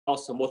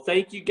Awesome. Well,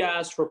 thank you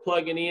guys for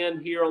plugging in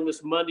here on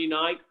this Monday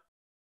night.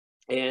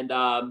 And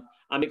I'm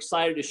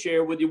excited to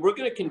share with you. We're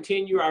going to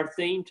continue our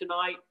theme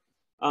tonight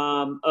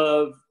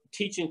of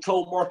teaching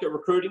cold market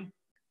recruiting.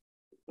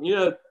 You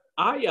know,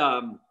 I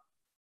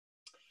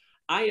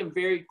am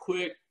very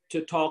quick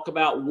to talk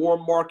about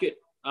warm market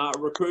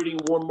recruiting,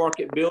 warm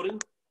market building.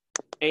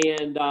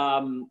 And,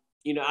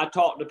 you know, I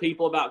talk to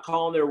people about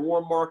calling their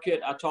warm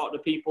market. I talk to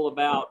people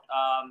about,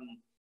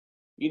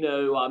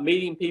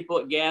 meeting people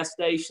at gas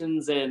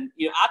stations. And,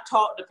 you know, I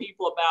talk to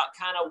people about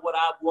kind of what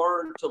I've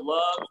learned to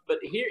love. But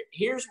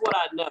here's what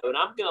I know. And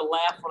I'm going to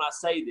laugh when I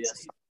say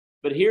this.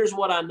 But here's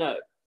what I know.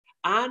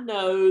 I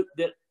know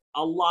that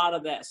a lot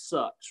of that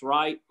sucks,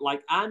 right?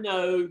 Like, I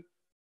know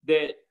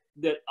that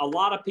a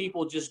lot of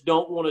people just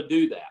don't want to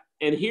do that.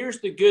 And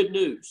here's the good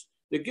news.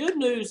 The good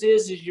news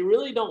is you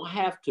really don't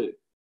have to.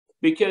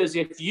 Because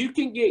if you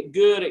can get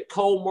good at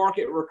cold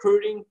market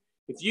recruiting,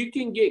 if you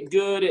can get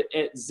good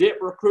at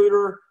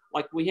ZipRecruiter,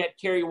 like we had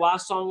Carrie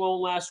Wysong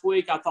on last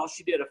week, I thought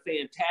she did a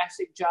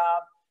fantastic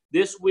job.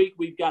 This week,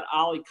 we've got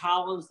Ollie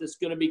Collins that's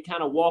going to be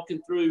kind of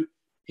walking through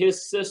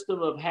his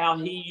system of how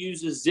he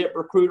uses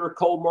ZipRecruiter,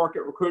 cold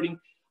market recruiting,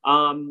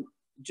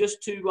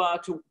 just to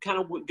kind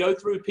of go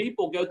through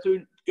people, go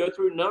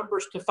through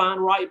numbers to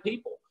find right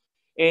people.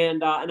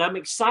 And I'm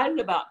excited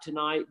about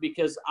tonight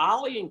because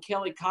Ollie and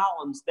Kelly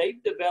Collins,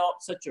 they've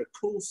developed such a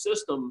cool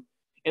system,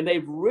 and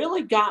they've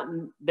really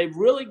gotten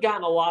a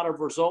lot of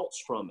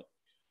results from it.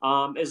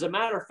 As a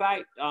matter of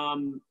fact,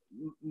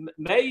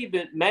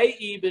 may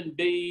even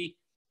be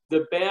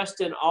the best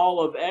in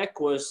all of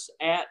Equis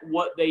at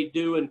what they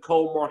do in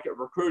cold market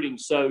recruiting.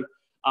 So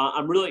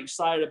I'm really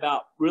excited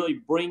about really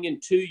bringing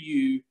to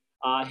you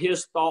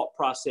his thought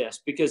process,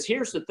 because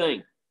here's the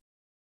thing.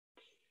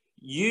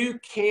 You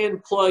can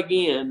plug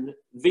in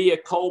via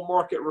cold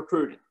market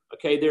recruiting.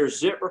 Okay, there's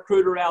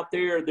ZipRecruiter out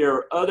there. There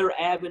are other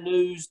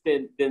avenues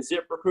than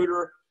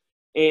ZipRecruiter.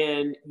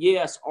 And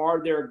yes,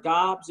 are there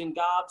gobs and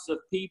gobs of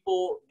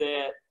people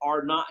that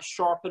are not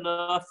sharp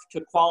enough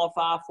to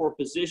qualify for a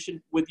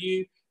position with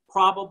you?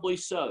 Probably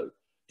so.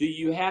 Do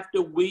you have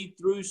to weed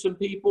through some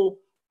people?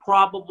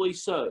 Probably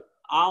so.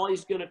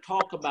 Ollie's going to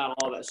talk about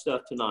all that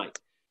stuff tonight.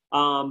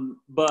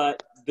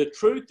 But the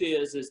truth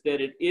is that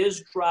it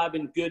is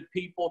driving good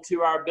people to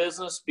our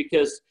business,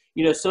 because,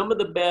 you know, some of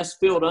the best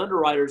field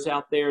underwriters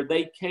out there,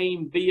 they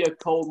came via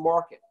cold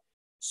market.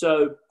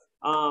 So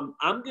I'm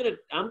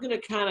gonna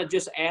kind of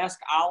just ask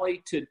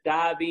Ollie to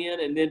dive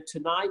in, and then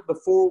tonight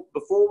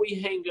before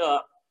we hang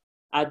up,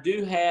 I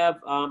do have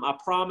I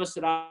promised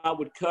that I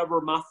would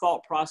cover my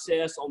thought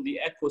process on the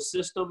Equis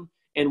system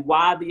and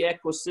why the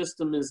Equis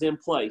system is in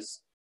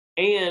place.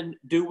 And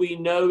do we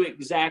know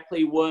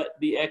exactly what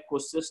the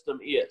Equis system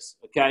is?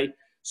 Okay,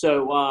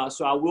 so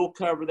I will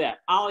cover that.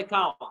 Ollie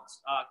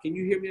Collins, can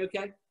you hear me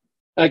okay?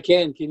 I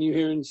can. Can you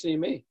hear and see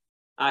me?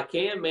 I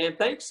can, man.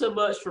 Thanks so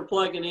much for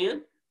plugging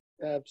in.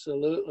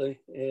 Absolutely.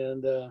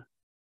 And go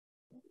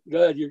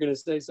ahead. You're going to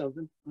say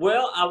something?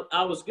 Well,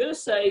 I was going to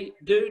say,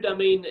 dude, I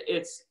mean,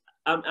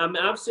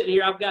 I'm sitting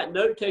here. I've got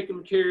note-taking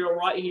material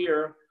right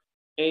here,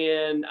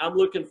 and I'm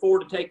looking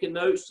forward to taking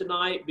notes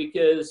tonight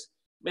because,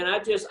 man,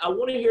 I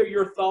want to hear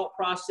your thought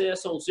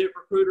process on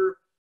ZipRecruiter.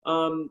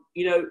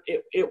 You know,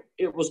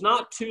 it was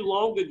not too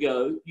long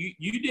ago.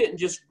 You didn't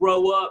just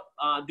grow up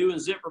doing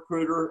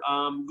ZipRecruiter,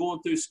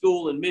 going through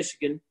school in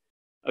Michigan.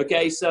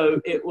 Okay,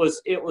 so it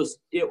was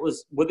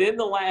within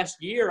the last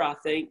year, I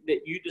think, that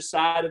you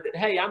decided that,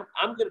 hey, I'm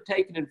going to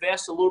take and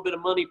invest a little bit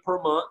of money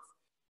per month.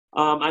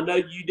 I know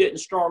you didn't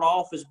start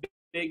off as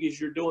big as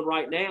you're doing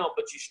right now,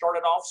 but you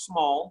started off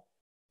small,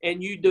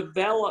 and you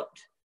developed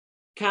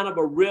kind of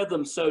a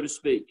rhythm, so to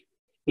speak,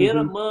 in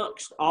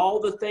amongst all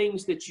the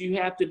things that you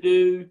have to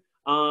do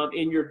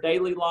in your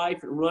daily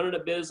life and running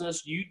a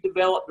business. You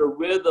developed a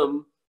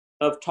rhythm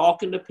of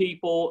talking to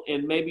people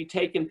and maybe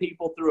taking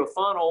people through a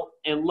funnel,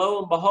 and lo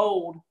and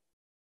behold,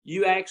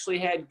 you actually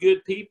had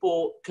good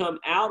people come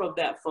out of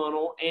that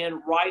funnel and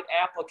write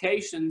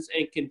applications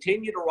and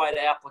continue to write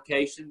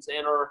applications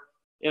and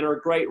are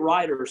great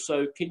writers.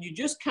 So can you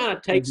just kind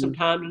of take some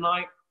time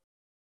tonight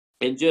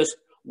and just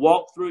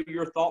walk through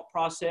your thought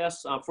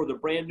process for the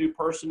brand new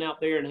person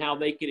out there and how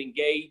they can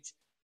engage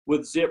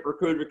with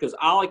ZipRecruiter? Because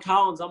Ollie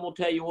Collins, I'm going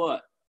to tell you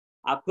what,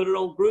 I put it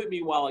on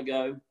GroupMe a while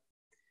ago.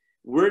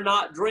 We're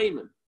not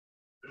dreaming.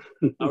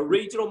 A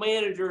regional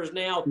manager is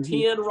now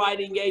 10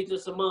 writing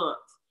agents a month,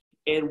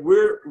 and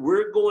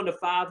we're going to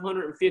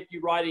 550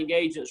 writing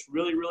agents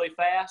really, really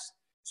fast.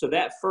 So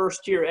that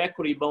first year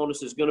equity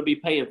bonus is going to be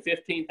paying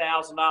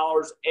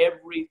 $15,000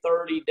 every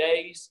 30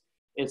 days.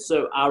 And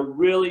so I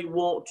really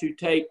want to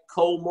take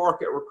cold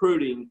market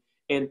recruiting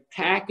and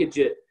package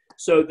it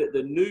so that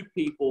the new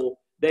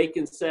people, they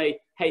can say,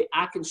 hey,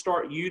 I can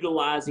start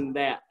utilizing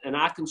that, and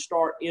I can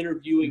start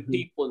interviewing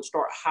people and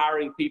start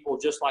hiring people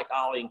just like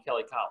Ollie and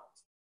Kelly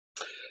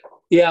Collins.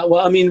 Yeah,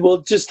 well, I mean,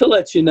 just to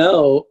let you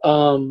know,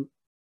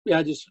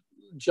 I just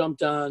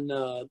jumped on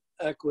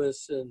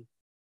Equis and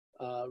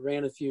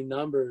ran a few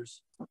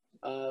numbers.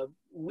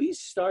 We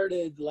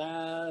started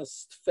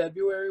last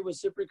February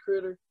with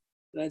ZipRecruiter.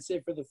 And I'd say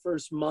for the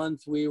first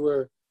month, we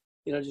were,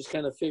 just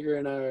kind of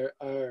figuring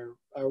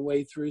our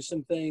way through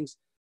some things.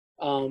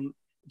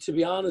 To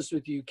be honest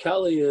with you,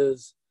 Kelly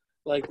is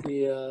like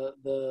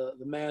the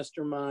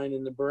mastermind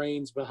and the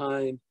brains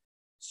behind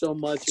so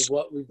much of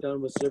what we've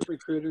done with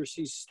ZipRecruiter.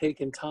 She's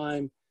taken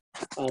time,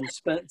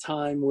 spent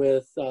time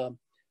with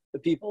the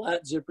people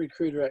at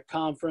ZipRecruiter at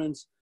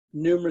conference,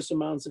 numerous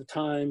amounts of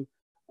time.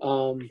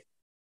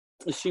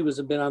 She was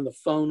a bit on the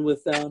phone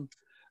with them,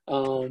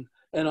 and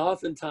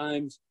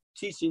oftentimes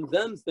teaching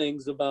them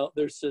things about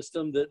their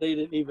system that they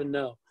didn't even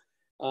know.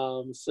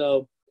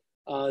 So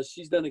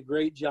she's done a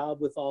great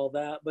job with all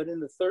that. But in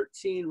the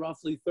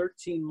roughly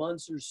 13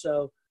 months or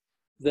so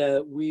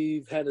that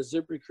we've had a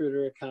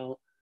ZipRecruiter account,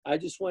 I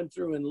just went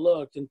through and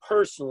looked, and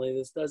personally,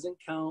 this doesn't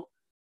count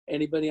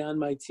anybody on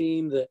my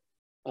team that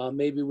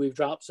maybe we've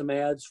dropped some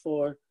ads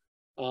for,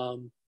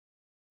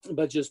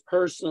 but just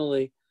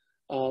personally,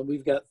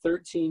 we've got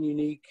 13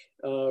 unique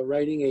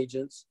writing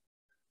agents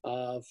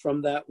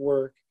from that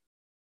work.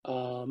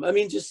 I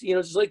mean, just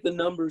like the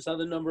numbers, how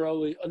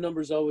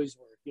numbers always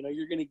work.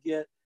 You're going to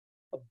get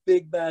a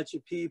big batch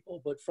of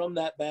people, but from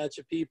that batch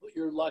of people,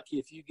 you're lucky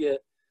if you get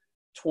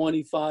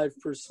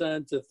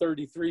 25% to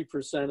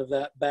 33% of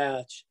that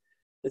batch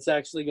that's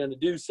actually going to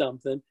do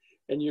something,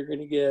 and you're going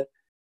to get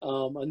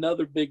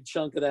another big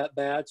chunk of that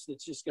batch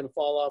that's just going to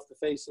fall off the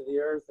face of the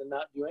earth and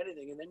not do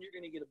anything, and then you're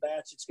going to get a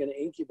batch that's going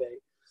to incubate.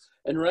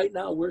 And right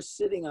now we're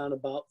sitting on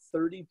about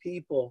 30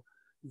 people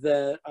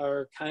that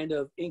are kind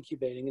of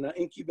incubating. And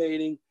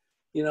incubating,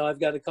 I've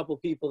got a couple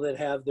people that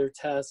have their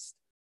test.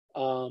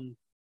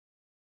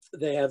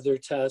 They have their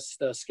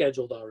test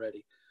scheduled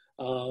already.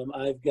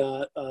 I've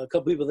got a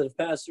couple people that have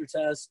passed their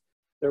test.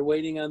 They're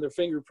waiting on their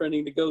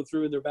fingerprinting to go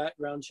through and their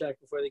background check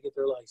before they get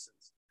their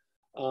license.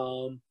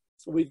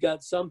 We've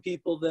got some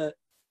people that,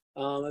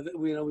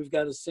 we've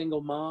got a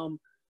single mom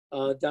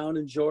down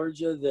in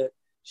Georgia that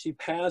she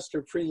passed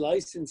her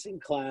pre-licensing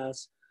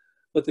class,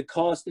 but the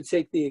cost to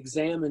take the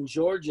exam in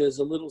Georgia is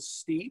a little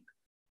steep,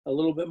 a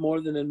little bit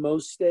more than in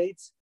most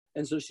states.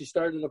 And so she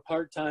started a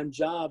part-time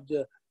job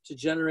to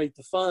generate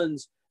the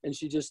funds. And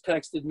she just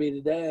texted me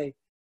today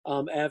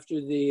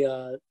after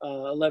the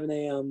 11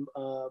 a.m.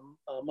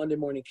 Monday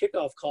morning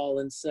kickoff call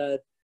and said,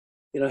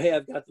 hey,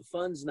 I've got the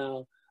funds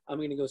now. I'm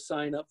going to go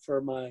sign up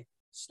for my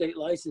state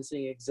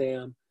licensing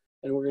exam,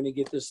 and we're going to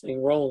get this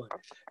thing rolling.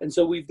 And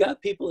so we've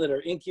got people that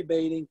are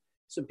incubating,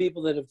 some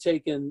people that have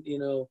taken,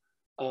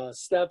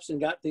 steps and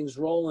got things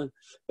rolling.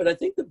 But I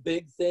think the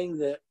big thing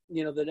that,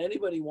 that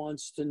anybody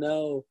wants to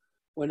know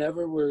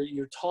whenever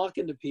you're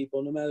talking to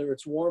people, no matter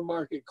it's warm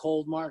market,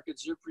 cold market,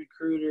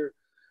 ZipRecruiter,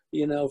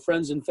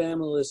 friends and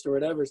family list or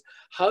whatever, is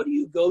how do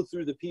you go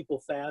through the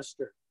people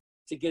faster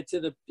to get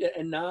to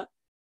and not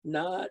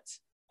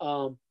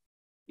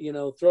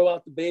throw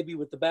out the baby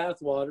with the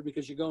bathwater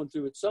because you're going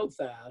through it so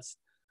fast.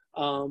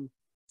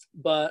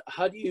 But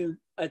how do you,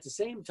 at the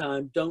same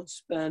time, don't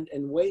spend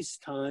and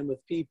waste time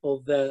with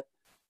people that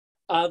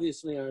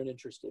obviously aren't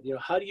interested?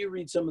 How do you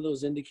read some of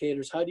those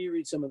indicators? How do you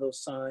read some of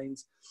those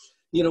signs?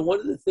 One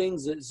of the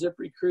things that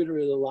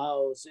ZipRecruiter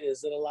allows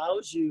is it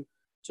allows you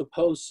to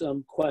post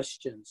some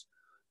questions.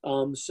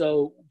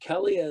 So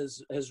Kelly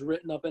has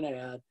written up an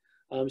ad.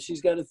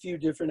 She's got a few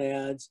different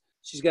ads.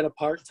 She's got a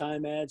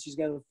part-time ad. She's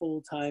got a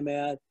full-time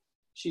ad.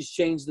 She's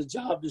changed the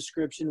job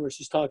description where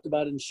she's talked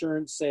about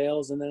insurance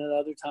sales, and then at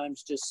other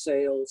times just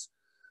sales.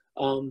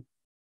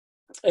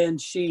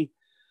 And she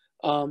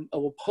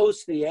will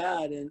post the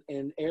ad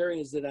in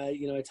areas that I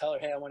tell her,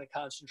 hey, I want to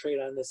concentrate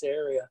on this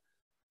area.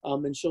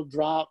 And she'll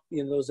drop,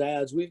 those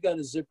ads. We've got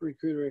a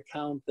ZipRecruiter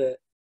account that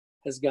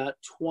has got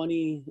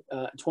 20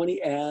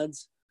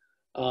 ads.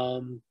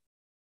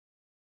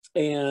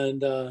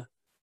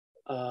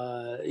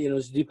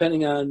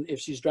 Depending on if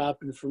she's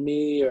dropping for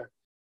me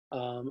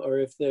or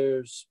if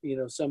there's,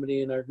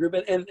 somebody in our group.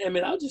 And I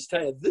mean, I'll just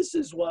tell you, this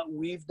is what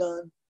we've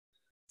done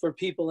for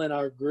people in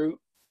our group,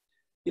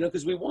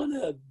 because we want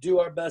to do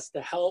our best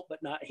to help,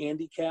 but not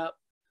handicap.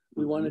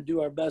 We want to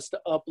do our best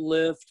to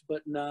uplift,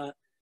 but not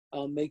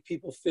make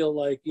people feel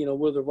like,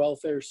 we're the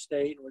welfare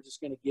state and we're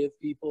just going to give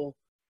people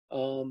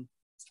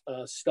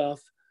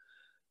stuff.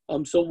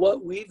 So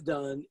what we've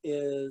done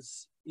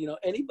is,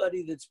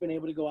 anybody that's been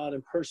able to go out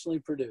and personally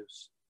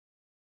produce,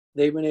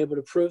 they've been able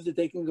to prove that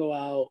they can go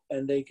out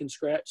and they can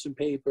scratch some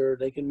paper,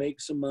 they can make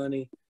some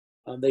money,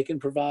 they can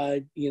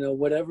provide,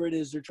 whatever it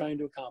is they're trying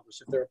to accomplish.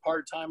 If they're a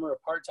part-timer, a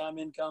part-time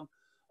income,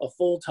 a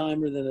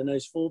full-timer, then a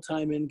nice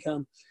full-time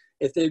income.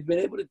 If they've been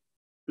able to,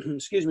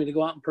 to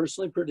go out and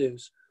personally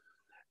produce,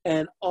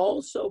 and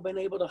also been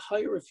able to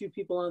hire a few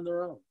people on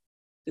their own,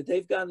 that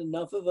they've got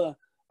enough of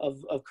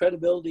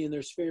credibility in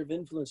their sphere of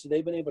influence that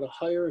they've been able to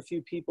hire a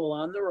few people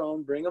on their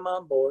own, bring them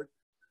on board.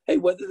 Hey,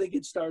 whether they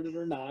get started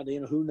or not,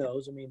 who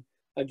knows? I mean,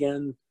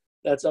 again,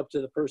 that's up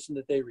to the person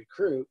that they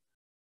recruit.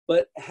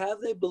 But have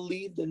they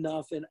believed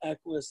enough in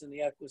Equis and the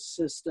Equis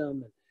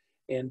system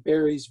and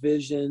Barry's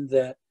vision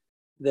that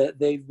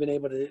they've been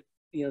able to,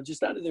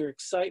 just out of their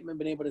excitement,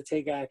 been able to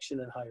take action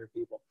and hire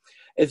people?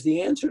 If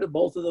the answer to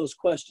both of those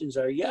questions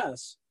are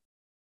yes,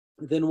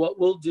 then what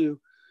we'll do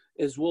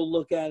is we'll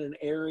look at an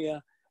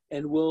area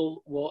and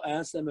we'll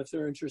ask them if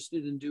they're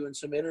interested in doing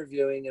some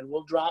interviewing, and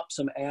we'll drop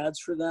some ads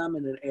for them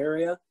in an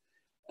area.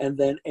 And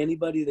then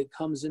anybody that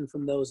comes in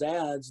from those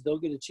ads, they'll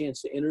get a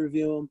chance to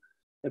interview them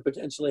and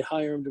potentially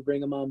hire them to bring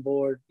them on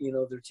board,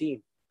 their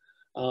team.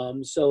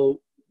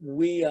 So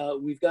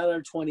we've got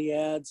our 20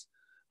 ads.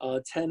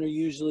 10 are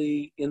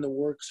usually in the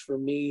works for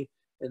me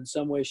in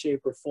some way,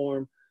 shape, or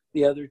form.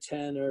 The other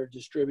 10 are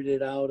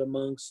distributed out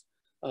amongst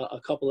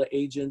a couple of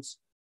agents.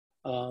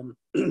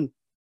 And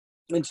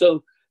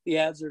so the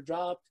ads are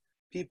dropped.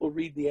 People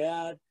read the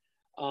ad.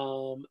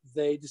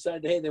 They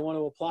decide, hey, they want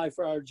to apply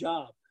for our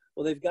job.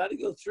 Well, they've got to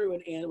go through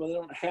well, they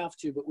don't have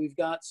to, but we've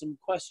got some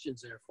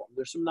questions there for them.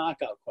 There's some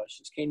knockout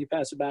questions. Can you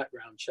pass a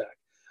background check?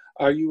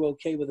 Are you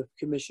okay with a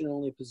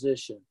commission-only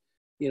position?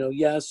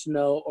 Yes,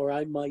 no, or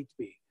I might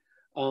be.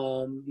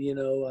 Do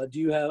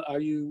you are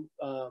you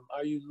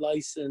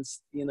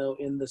licensed,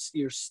 in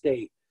your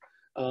state?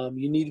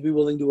 You need to be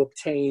willing to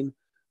obtain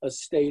a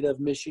state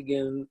of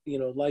Michigan,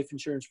 life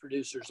insurance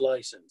producer's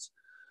license.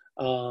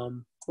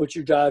 What's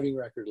your driving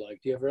record like?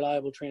 Do you have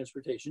reliable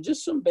transportation?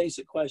 Just some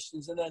basic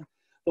questions. And then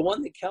the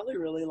one that Kelly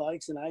really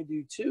likes, and I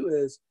do too,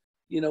 is,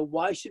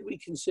 why should we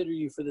consider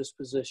you for this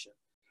position?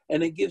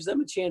 And it gives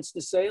them a chance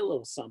to say a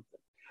little something.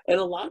 And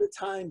a lot of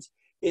times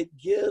it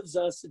gives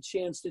us a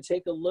chance to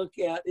take a look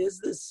at,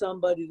 is this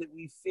somebody that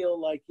we feel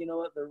like,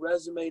 the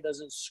resume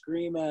doesn't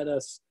scream at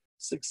us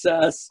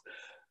success,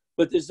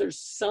 but is there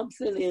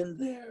something in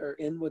there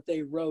in what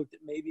they wrote that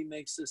maybe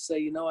makes us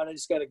say, I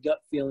just got a gut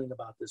feeling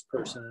about this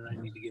person and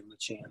I need to give them a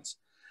chance.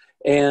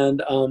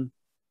 And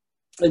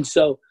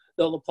so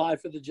they'll apply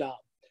for the job.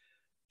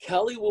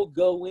 Kelly will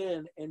go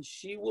in and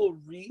she will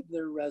read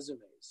their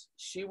resumes.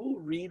 She will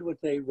read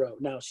what they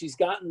wrote. Now, she's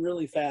gotten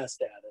really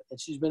fast at it,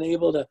 and she's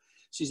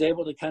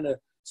able to kind of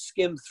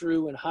skim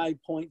through and high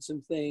point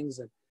some things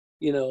and,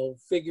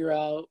 figure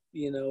out,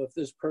 if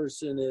this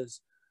person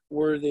is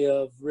worthy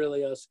of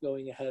really us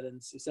going ahead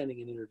and sending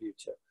an interview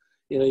to.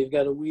 You've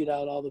got to weed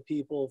out all the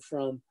people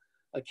from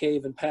a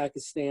cave in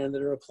Pakistan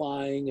that are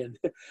applying, and,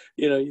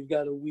 you've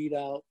got to weed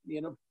out,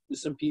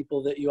 some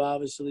people that you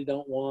obviously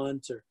don't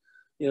want, or,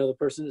 the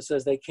person that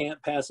says they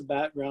can't pass a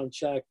background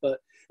check, but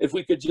if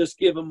we could just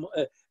give them,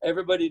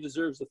 everybody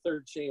deserves a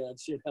third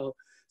chance,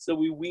 So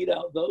we weed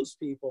out those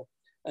people.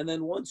 And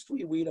then once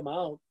we weed them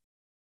out,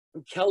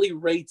 Kelly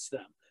rates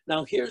them.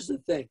 Now, here's the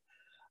thing.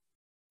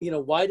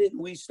 Why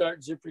didn't we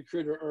start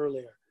ZipRecruiter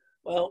earlier?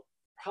 Well,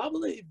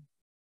 probably,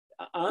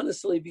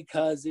 honestly,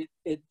 because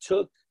it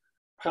took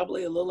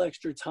probably a little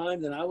extra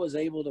time than I was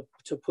able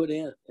to put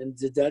in and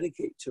to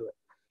dedicate to it.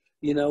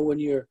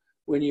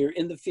 When you're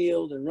in the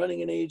field and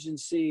running an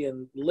agency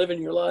and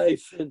living your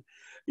life and,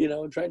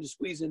 and trying to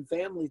squeeze in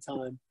family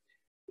time,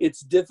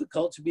 it's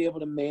difficult to be able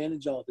to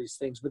manage all these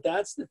things. But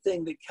that's the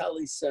thing that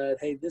Kelly said,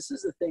 hey, this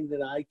is the thing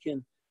that I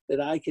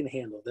can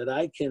handle, that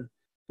I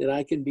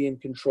can be in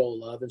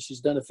control of. And she's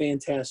done a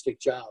fantastic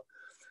job.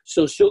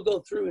 So she'll go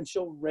through and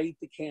she'll rate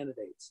the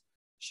candidates.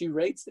 She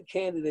rates the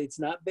candidates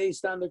not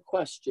based on their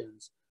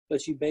questions,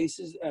 but she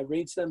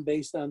rates them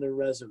based on their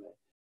resume.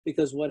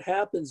 Because what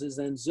happens is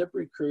then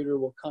ZipRecruiter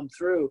will come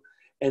through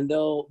and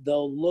they'll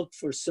look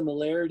for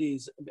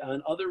similarities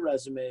on other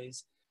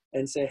resumes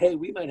and say, hey,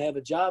 we might have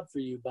a job for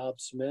you, Bob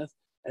Smith,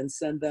 and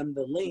send them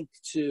the link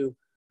to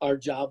our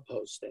job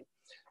posting.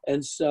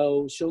 And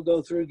so she'll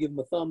go through, give them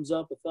a thumbs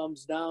up, a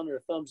thumbs down, or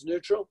a thumbs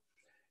neutral.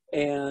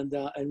 And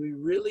we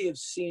really have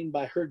seen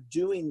by her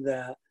doing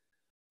that,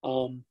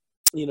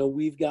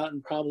 we've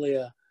gotten probably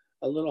a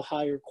little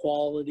higher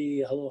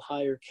quality, a little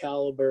higher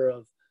caliber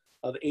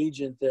of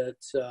agent that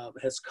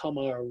has come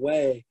our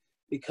way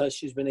because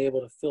she's been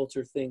able to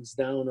filter things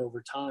down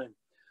over time.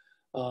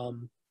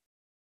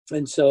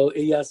 And so,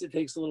 yes, it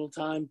takes a little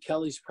time.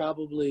 Kelly's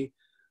probably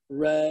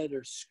read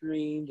or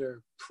screened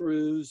or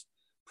cruised,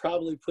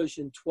 probably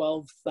pushing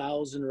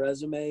 12,000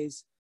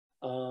 resumes.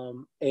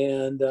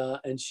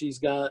 And she's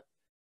got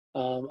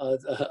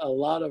a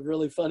lot of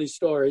really funny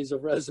stories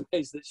of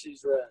resumes that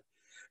she's read.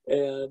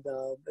 And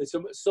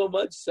so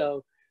much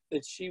so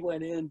that she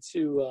went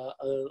into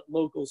a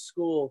local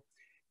school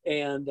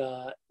and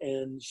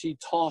she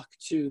talked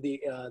to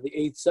the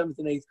 7th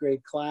and 8th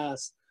grade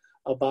class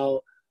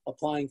about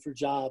applying for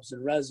jobs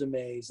and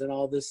resumes and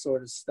all this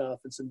sort of stuff,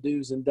 and some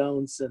do's and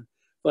don'ts and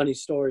funny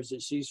stories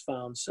that she's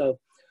found.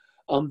 So,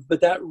 but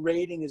that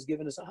rating has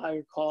given us a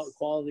higher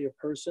quality of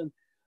person.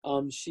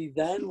 She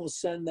then will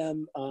send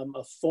them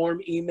a form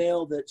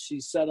email that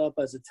she set up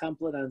as a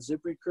template on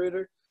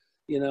ZipRecruiter.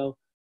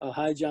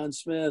 Hi, John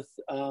Smith,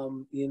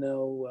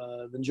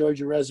 enjoyed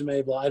your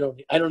resume. Well, I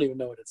don't even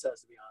know what it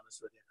says, to be honest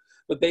with you.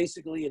 But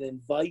basically, it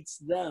invites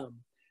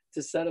them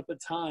to set up a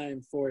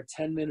time for a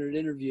 10-minute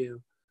interview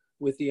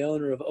with the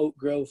owner of Oak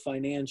Grove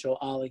Financial,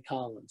 Ollie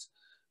Collins.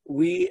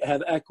 We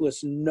have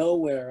Equis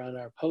nowhere on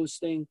our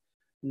posting,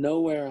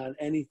 nowhere on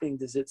anything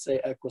does it say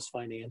Equis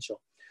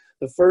Financial.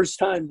 The first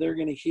time they're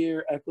going to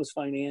hear Equis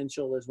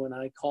Financial is when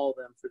I call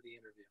them for the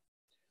interview.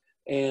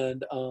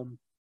 And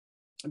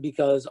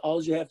because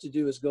all you have to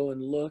do is go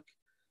and look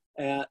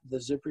at the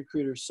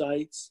ZipRecruiter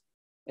sites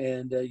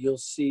and you'll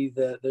see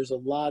that there's a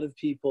lot of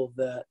people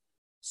that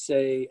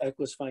say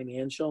Equis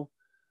Financial.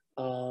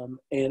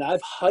 And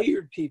I've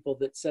hired people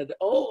that said,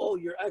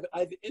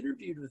 I've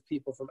interviewed with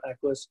people from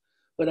Equis,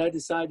 but I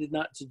decided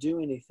not to do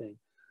anything.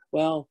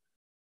 Well,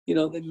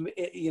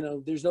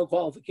 there's no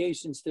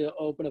qualifications to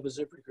open up a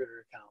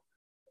ZipRecruiter account.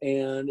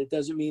 And it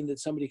doesn't mean that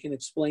somebody can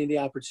explain the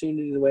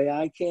opportunity the way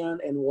I can.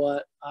 And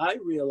what I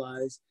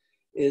realize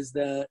is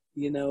that,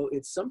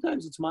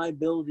 sometimes it's my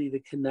ability to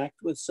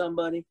connect with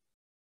somebody,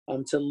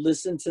 to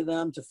listen to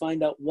them, to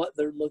find out what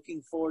they're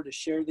looking for, to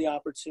share the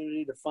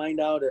opportunity, to find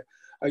out,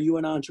 are you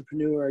an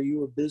entrepreneur? Are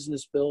you a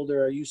business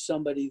builder? Are you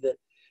somebody that,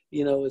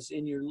 is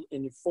in your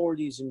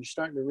 40s and you're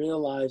starting to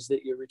realize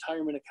that your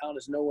retirement account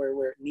is nowhere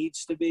where it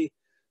needs to be,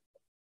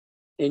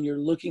 and you're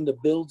looking to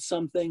build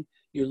something,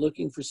 you're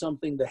looking for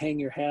something to hang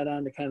your hat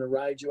on to kind of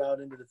ride you out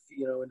into the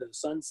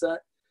sunset.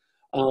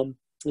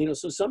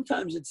 So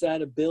sometimes it's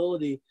that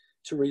ability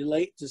to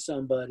relate to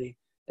somebody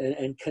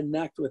and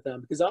connect with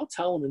them, because I'll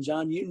tell them, and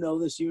John, you know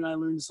this, you and I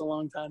learned this a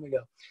long time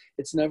ago.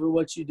 It's never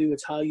what you do,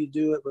 it's how you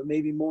do it, but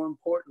maybe more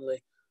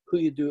importantly, who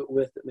you do it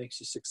with that makes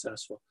you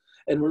successful.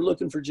 And we're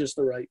looking for just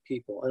the right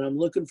people. And I'm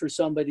looking for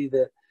somebody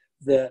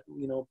that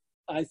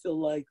I feel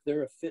like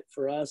they're a fit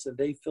for us and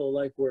they feel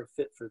like we're a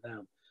fit for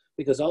them,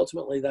 because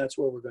ultimately that's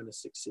where we're going to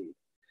succeed.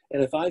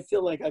 And if I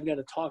feel like I've got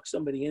to talk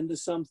somebody into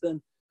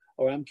something,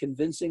 or I'm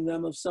convincing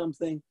them of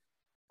something,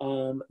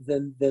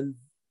 then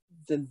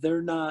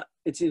they're not,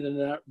 it's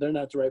either they're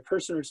not the right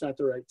person or it's not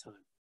the right time.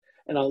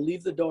 And I'll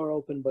leave the door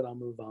open, but I'll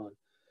move on.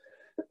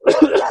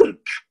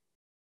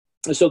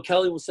 So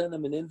Kelly will send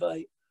them an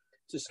invite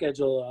to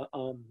schedule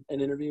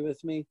an interview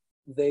with me.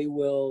 They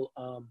will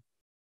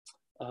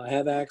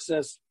have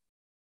access,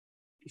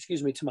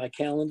 to my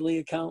Calendly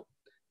account,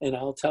 and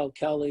I'll tell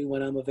Kelly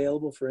when I'm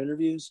available for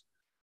interviews,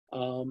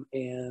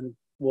 and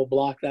we'll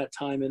block that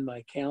time in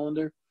my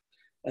calendar.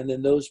 And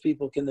then those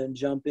people can then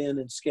jump in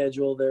and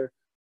schedule their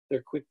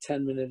quick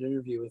 10-minute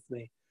interview with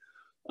me.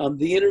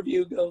 The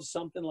interview goes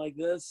something like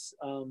this,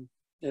 and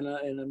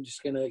I'm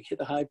just going to hit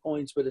the high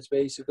points, but it's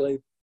basically,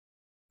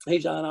 hey,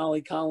 John,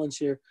 Ollie Collins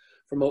here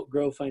from Oak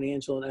Grove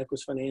Financial and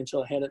Equis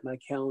Financial. I had it in my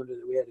calendar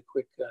that we had a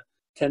quick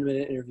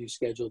 10-minute interview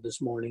scheduled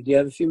this morning. Do you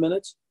have a few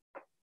minutes?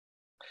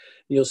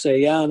 You'll say,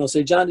 yeah. And I'll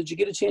say, John, did you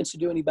get a chance to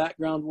do any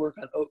background work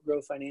on Oak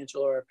Grove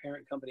Financial or our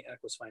parent company,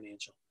 Equis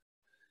Financial?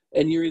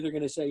 And you're either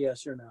going to say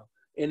yes or no.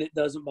 And it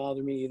doesn't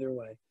bother me either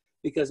way,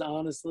 because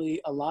honestly,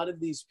 a lot of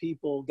these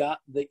people got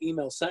the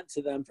email sent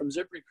to them from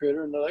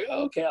ZipRecruiter, and they're like,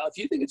 oh, okay, if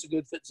you think it's a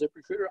good fit,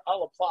 ZipRecruiter,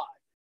 I'll apply.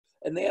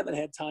 And they haven't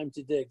had time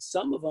to dig.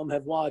 Some of them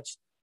have watched,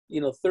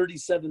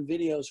 37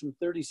 videos from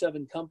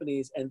 37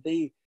 companies, and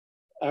they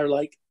are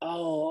like,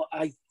 oh,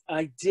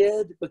 I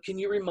did, but can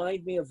you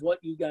remind me of what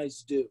you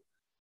guys do?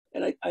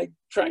 And I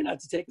try not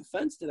to take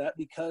offense to that,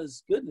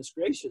 because goodness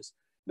gracious,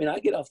 I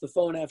get off the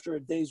phone after a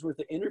day's worth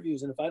of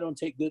interviews, and if I don't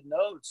take good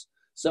notes,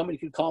 somebody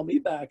could call me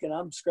back and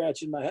I'm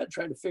scratching my head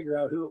trying to figure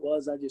out who it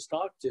was I just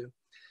talked to.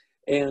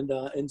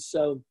 And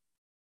so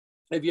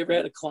have you ever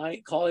had a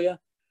client call you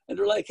and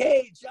they're like,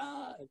 hey,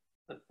 John,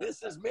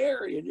 this is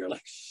Mary. And you're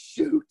like,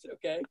 shoot.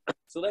 Okay.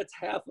 So that's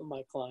half of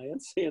my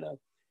clients,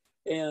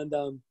 and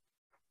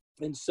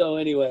so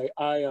anyway,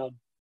 and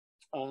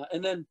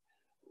then,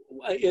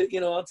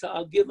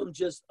 I'll give them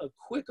just a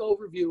quick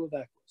overview of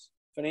Equis.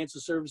 Financial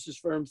services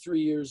firm,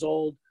 3 years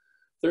old,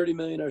 30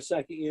 million our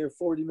second year,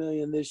 40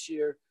 million this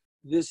year.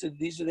 These are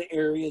the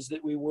areas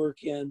that we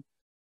work in.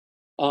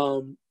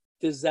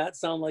 Does that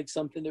sound like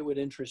something that would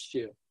interest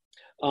you?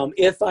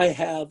 If I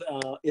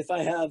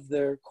have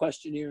their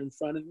questionnaire in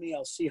front of me,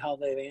 I'll see how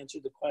they've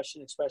answered the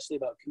question, especially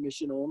about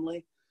commission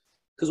only.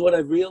 Because what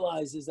I've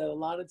realized is that a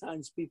lot of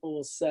times people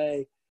will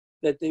say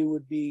that they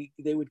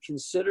would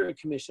consider a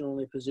commission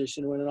only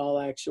position, when in all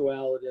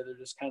actuality they're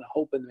just kind of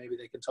hoping maybe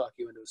they can talk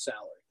you into a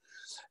salary.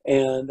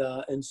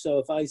 And so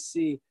if I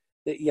see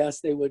that yes,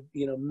 they would,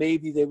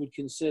 maybe they would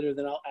consider,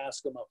 then I'll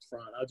ask them up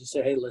front. I'll just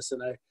say, hey,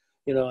 listen,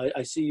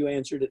 I see you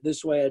answered it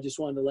this way. I just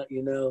wanted to let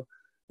you know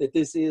that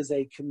this is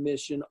a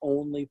commission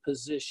only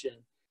position.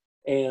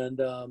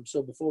 And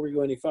so before we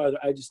go any farther,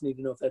 I just need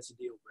to know if that's a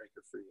deal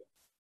breaker for you.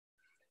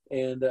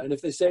 And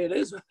if they say it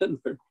is, then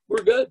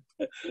we're good,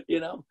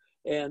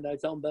 and I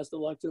tell them best of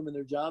luck to them in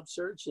their job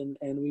search, and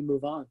we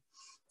move on.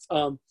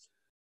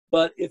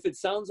 But if it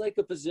sounds like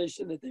a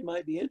position that they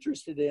might be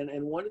interested in,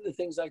 and one of the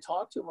things I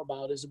talk to them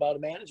about is about a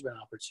management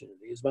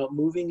opportunity, is about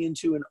moving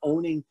into and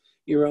owning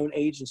your own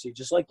agency,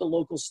 just like the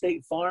local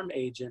State Farm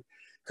agent.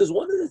 Because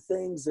one of the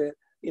things that,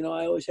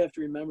 I always have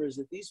to remember is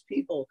that these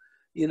people,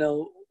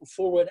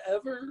 for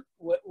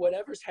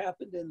whatever's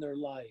happened in their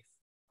life,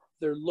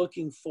 they're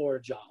looking for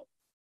a job.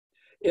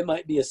 It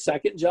might be a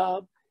second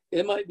job.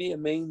 It might be a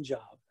main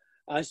job.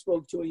 I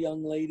spoke to a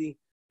young lady,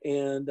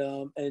 and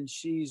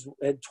she's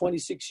had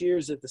 26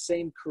 years at the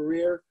same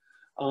career,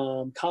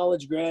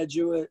 college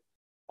graduate,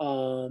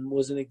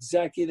 was an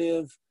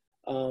executive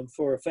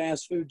for a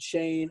fast food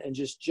chain, and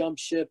just jumped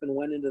ship and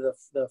went into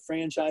the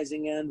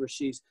franchising end, where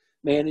she's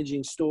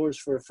managing stores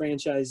for a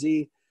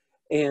franchisee.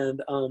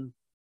 And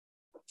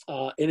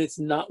and it's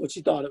not what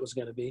she thought it was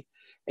going to be,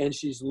 and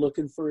she's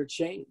looking for a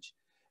change.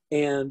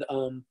 And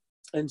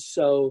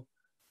so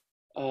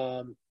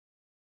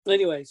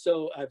anyway,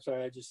 so I'm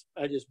sorry, I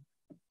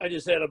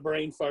just had a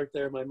brain fart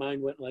there. My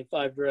mind went in like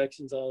 5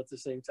 directions all at the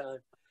same time.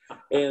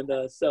 And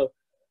so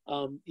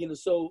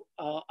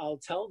I'll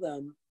tell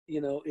them,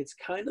 it's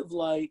kind of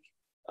like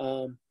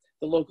the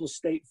local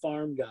State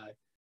Farm guy.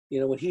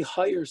 When he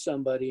hires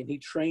somebody and he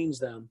trains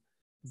them,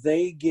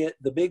 they get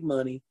the big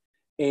money,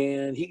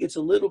 and he gets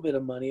a little bit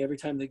of money every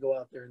time they go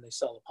out there and they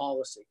sell a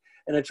policy.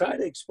 And I try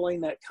to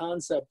explain that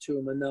concept to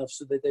them enough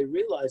so that they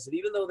realize that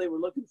even though they were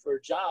looking for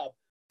a job,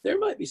 there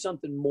might be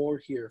something more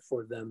here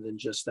for them than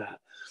just that.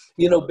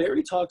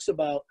 Barry talks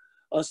about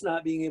us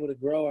not being able to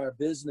grow our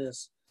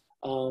business,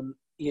 a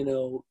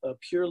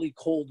purely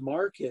cold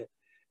market.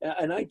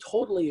 And I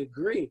totally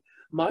agree.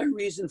 My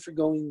reason for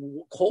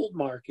going cold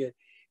market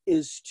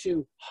is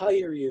to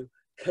hire you,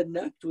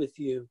 connect with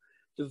you,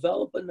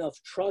 develop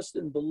enough trust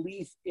and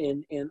belief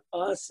in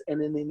us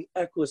and in the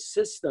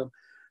ecosystem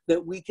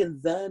that we can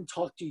then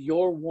talk to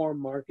your warm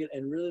market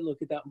and really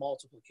look at that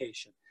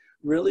multiplication,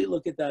 really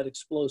look at that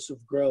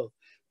explosive growth,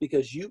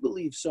 because you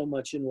believe so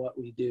much in what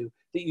we do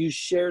that you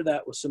share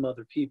that with some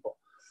other people.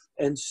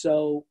 And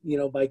so,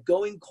 by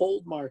going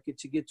cold market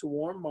to get to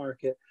warm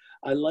market,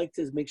 I like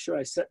to make sure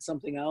I set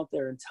something out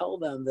there and tell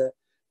them that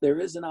there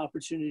is an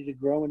opportunity to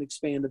grow and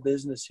expand a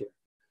business here.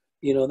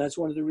 And that's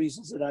one of the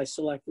reasons that I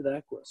selected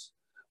Equis,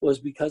 was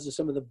because of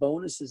some of the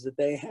bonuses that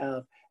they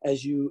have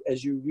as you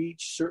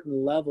reach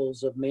certain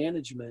levels of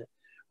management,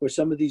 where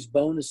some of these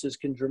bonuses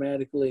can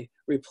dramatically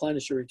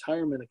replenish a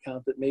retirement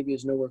account that maybe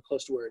is nowhere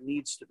close to where it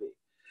needs to be.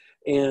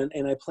 And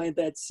I plant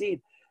that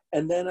seed.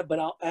 And then, but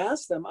I'll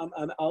ask them,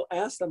 I'll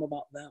ask them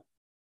about them,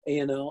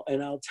 and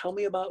I'll tell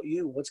me about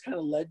you. What's kind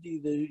of led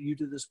you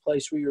to this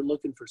place where you're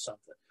looking for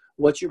something?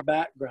 What's your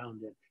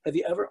background in? Have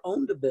you ever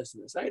owned a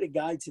business? I had a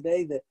guy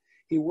today that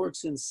he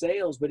works in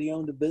sales, but he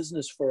owned a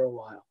business for a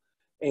while,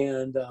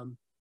 and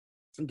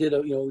did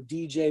a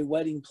DJ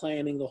wedding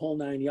planning, the whole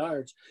 9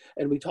 yards.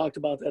 And we talked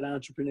about that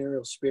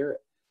entrepreneurial spirit,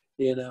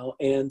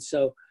 and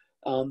so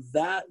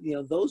that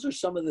those are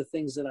some of the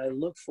things that I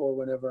look for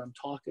whenever I'm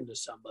talking to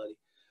somebody.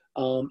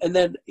 And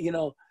then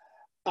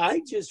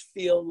I just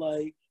feel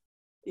like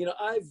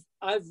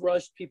I've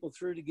rushed people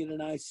through to get an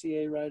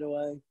ICA right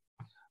away.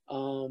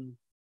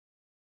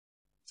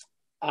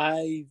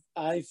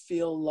 I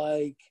feel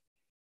like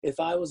if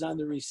I was on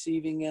the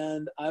receiving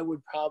end, I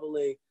would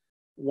probably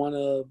want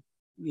to,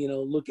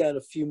 look at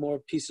a few more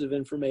pieces of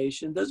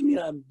information. Doesn't mean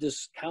I'm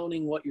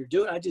discounting what you're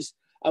doing.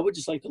 I would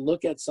just like to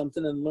look at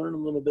something and learn a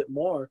little bit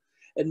more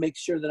and make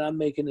sure that I'm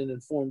making an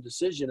informed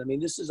decision. I mean,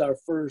 this is our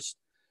first,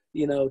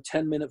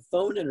 10-minute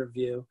phone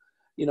interview.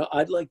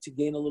 I'd like to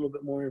gain a little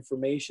bit more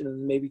information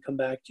and maybe come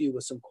back to you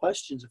with some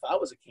questions if I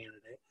was a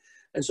candidate.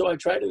 And so I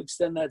try to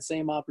extend that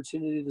same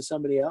opportunity to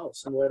somebody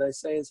else. And what I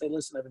say is, hey,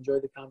 listen, I've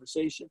enjoyed the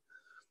conversation.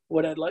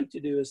 What I'd like to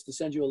do is to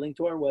send you a link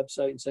to our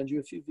website and send you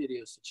a few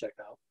videos to check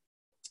out,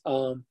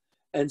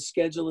 and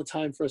schedule a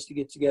time for us to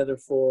get together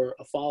for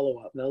a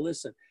follow-up. Now,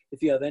 listen,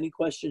 if you have any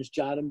questions,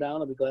 jot them down.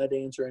 I'll be glad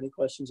to answer any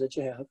questions that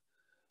you have.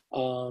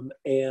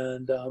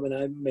 And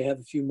I may have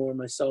a few more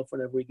myself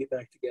whenever we get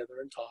back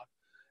together and talk.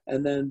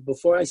 And then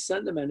before I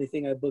send them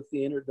anything, I book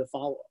the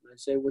follow-up. And I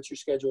say, what's your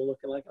schedule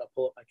looking like? I'll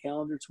pull up my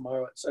calendar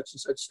tomorrow at such and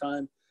such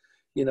time.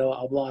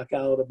 I'll block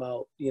out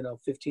about,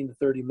 15 to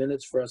 30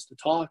 minutes for us to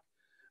talk,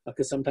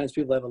 because sometimes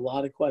people have a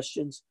lot of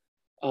questions.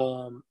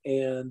 And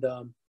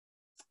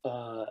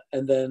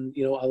then,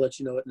 I'll let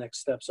you know what next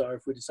steps are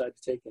if we decide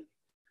to take any.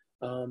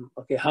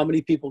 Okay, how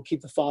many people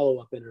keep the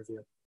follow-up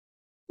interview?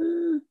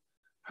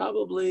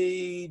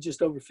 Probably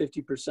just over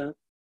 50%,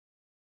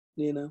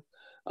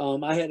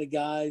 I had a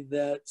guy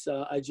that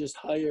I just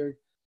hired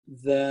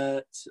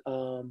that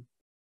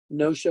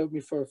no-showed me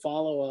for a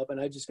follow-up,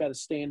 and I just got a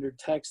standard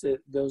text that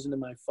goes into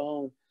my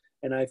phone,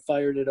 and I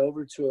fired it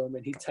over to him,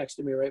 and he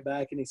texted me right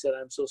back, and he said,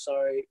 I'm so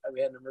sorry, we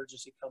had an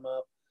emergency come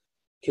up.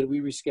 Can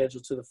we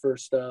reschedule to the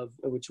first of,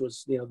 which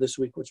was, this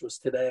week, which was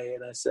today?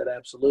 And I said,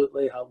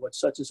 absolutely. What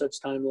such and such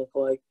time look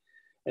like?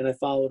 And I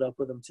followed up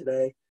with him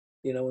today,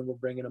 and we're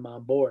bringing him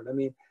on board. I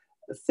mean,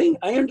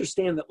 I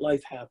understand that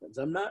life happens.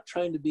 I'm not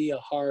trying to be a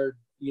hard,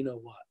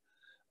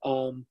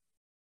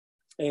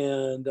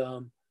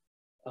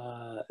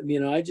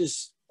 I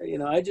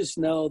just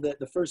know that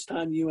the first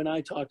time you and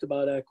I talked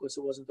about Equis,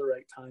 it wasn't the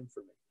right time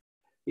for me,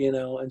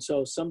 and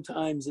so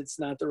sometimes it's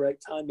not the right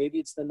time. Maybe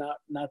it's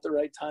not the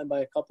right time by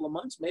a couple of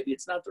months. Maybe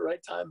it's not the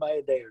right time by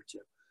a day or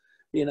two,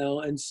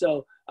 and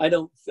so I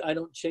don't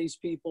chase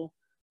people,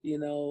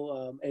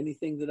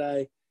 anything that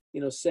I,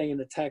 say in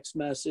a text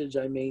message,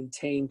 I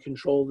maintain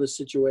control of the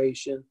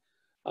situation.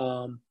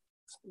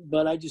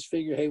 But I just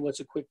figure, hey,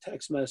 what's a quick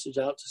text message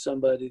out to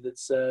somebody that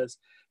says,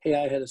 hey,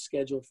 I had a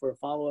schedule for a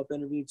follow-up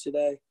interview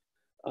today.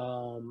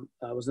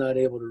 I was not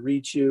able to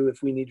reach you.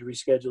 If we need to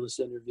reschedule this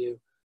interview,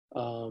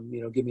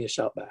 give me a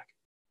shout back.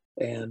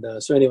 And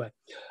so anyway,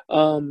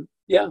 and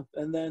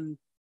then,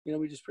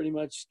 we just pretty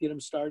much get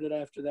them started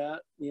after that,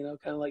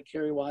 kind of like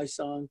Carrie Wise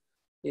song,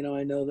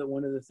 I know that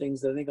one of the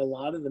things that I think a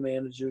lot of the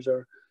managers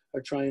are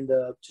trying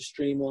to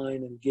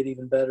streamline and get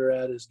even better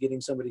at is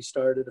getting somebody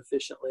started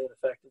efficiently and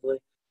effectively.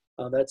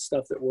 That's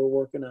stuff that we're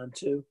working on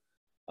too.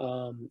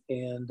 But,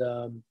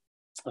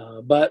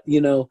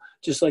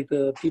 just like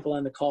the people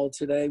on the call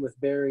today with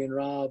Barry and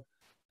Rob,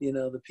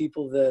 the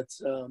people that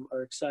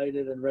are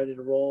excited and ready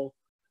to roll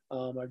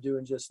are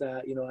doing just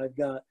that. I've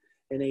got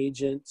an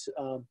agent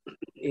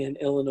in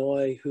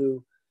Illinois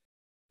who,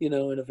 in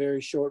a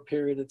very short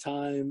period of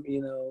time,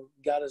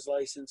 got his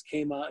license,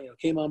 came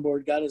on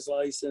board, got his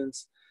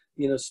license,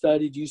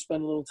 studied. You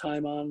spent a little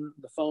time on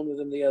the phone with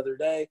him the other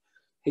day.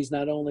 He's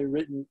not only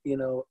written,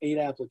 8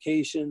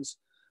 applications,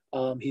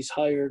 he's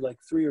hired like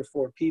 3 or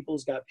 4 people.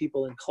 He's got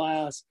people in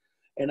class.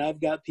 And I've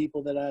got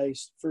people that I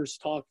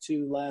first talked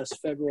to last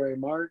February,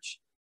 March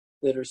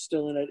that are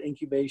still in that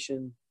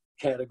incubation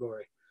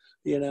category.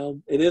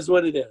 It is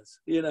what it is.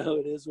 It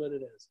is what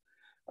it is.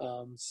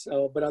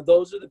 But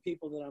those are the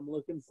people that I'm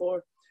looking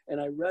for.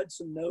 And I read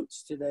some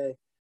notes today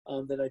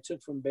that I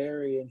took from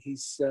Barry, and he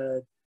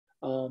said,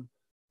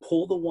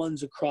 pull the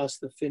ones across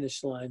the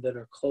finish line that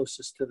are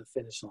closest to the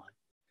finish line.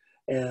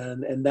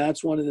 And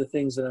that's one of the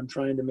things that I'm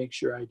trying to make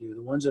sure I do.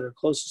 The ones that are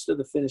closest to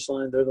the finish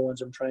line, they're the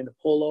ones I'm trying to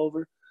pull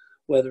over,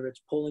 whether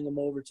it's pulling them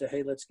over to,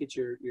 hey, let's get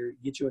you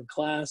in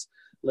class.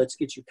 Let's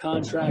get you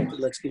contracted.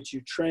 Let's get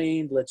you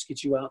trained. Let's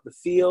get you out in the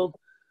field.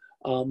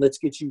 Let's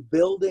get you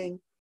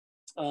building.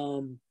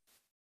 And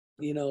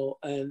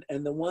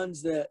the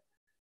ones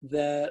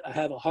that I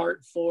have a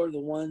heart for, the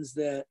ones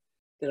that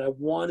I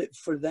want it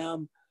for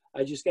them,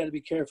 I just got to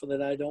be careful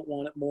that I don't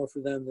want it more for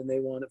them than they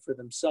want it for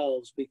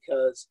themselves,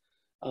 because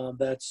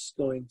that's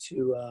going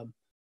to,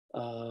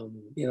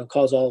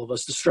 cause all of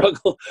us to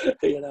struggle.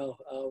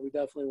 We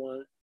definitely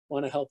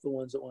want to help the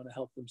ones that want to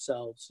help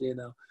themselves,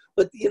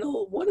 But,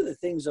 one of the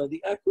things, though,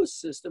 the Equis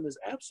system is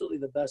absolutely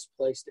the best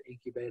place to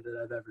incubate that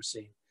I've ever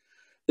seen.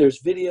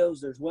 There's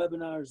videos, there's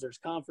webinars, there's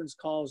conference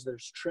calls,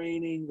 there's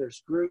training,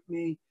 there's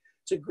GroupMe.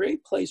 It's a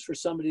great place for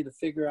somebody to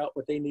figure out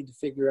what they need to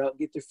figure out,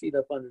 get their feet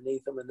up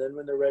underneath them, and then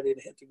when they're ready to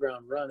hit the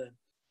ground running,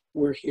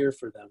 we're here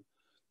for them.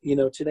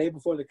 Today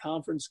before the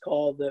conference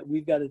call, that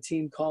we've got a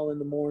team call in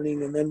the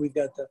morning, and then we've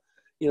got the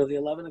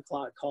 11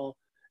 o'clock call,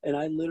 and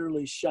I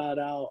literally shot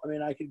out. I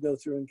mean, I could go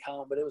through and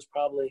count, but it was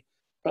probably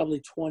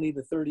 20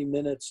 to 30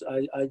 minutes.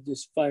 I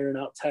just firing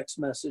out text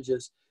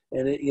messages,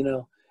 and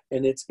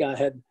it's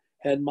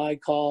had my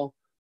call,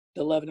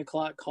 the 11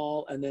 o'clock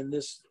call, and then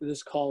this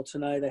call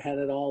tonight. I had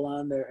it all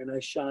on there, and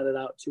I shot it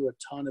out to a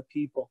ton of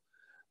people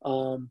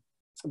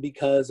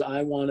because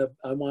I want to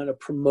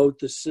promote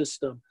the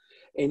system.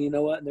 And you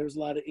know what? There's a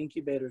lot of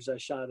incubators I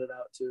shot it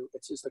out to.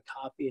 It's just a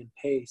copy and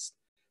paste,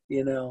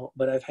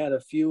 But I've had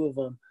a few of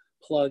them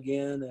plug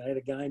in. I had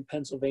a guy in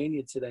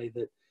Pennsylvania today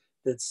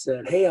that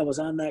said, "Hey, I was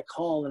on that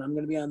call, and I'm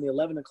going to be on the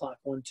 11 o'clock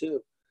one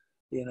too."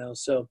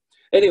 So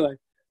anyway,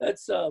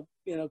 that's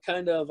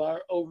kind of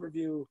our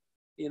overview,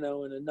 in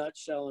a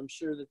nutshell. I'm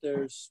sure that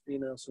there's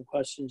some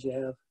questions you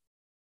have.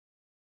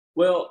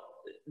 Well,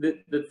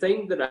 the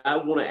thing that I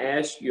want to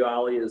ask you,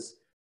 Ollie, is,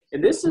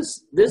 and this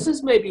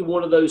is maybe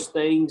one of those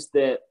things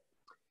that,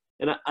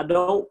 and I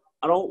don't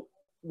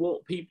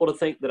want people to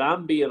think that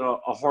I'm being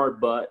a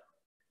hard butt,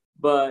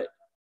 but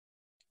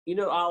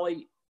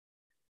Ollie,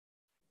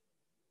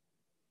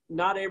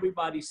 not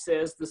everybody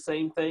says the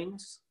same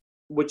things,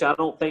 which I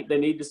don't think they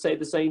need to say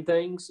the same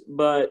things,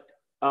 but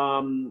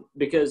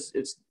because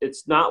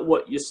it's not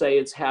what you say,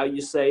 it's how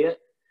you say it.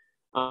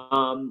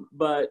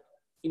 But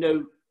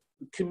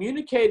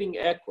communicating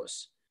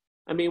Equis,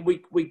 I mean,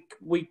 we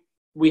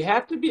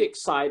have to be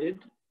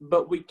excited,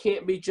 but we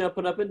can't be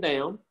jumping up and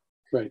down.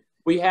 Right.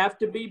 We have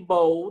to be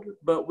bold,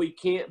 but we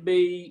can't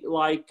be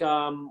like,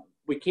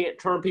 we can't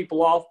turn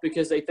people off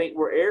because they think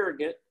we're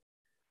arrogant.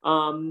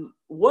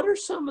 What are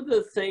some of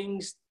the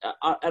things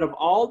out of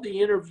all the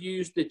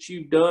interviews that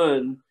you've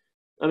done?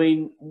 I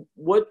mean,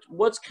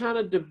 what's kind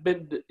of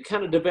been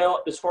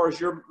developed as far as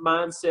your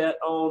mindset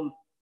on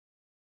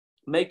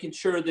making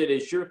sure that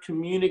as you're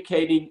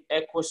communicating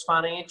Equis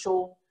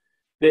Financial,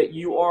 that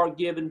you are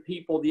giving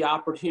people the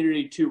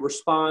opportunity to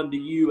respond to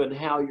you and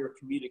how you're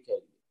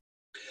communicating?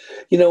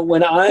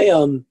 When I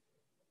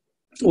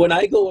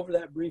go over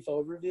that brief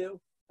overview,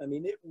 I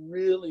mean, it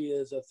really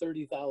is a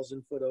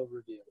 30,000-foot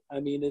overview. I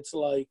mean, it's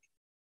like,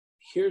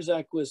 here's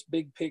Equis,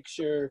 big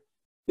picture,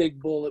 big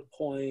bullet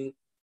point.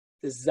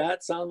 Does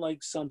that sound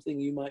like something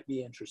you might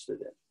be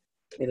interested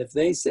in? And if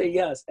they say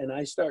yes, and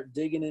I start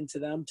digging into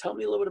them, tell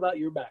me a little bit about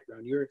your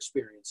background, your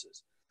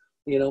experiences.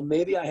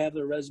 Maybe I have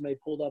their resume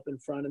pulled up in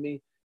front of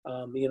me.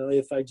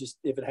 If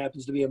it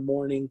happens to be a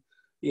morning,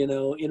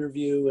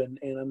 interview and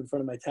I'm in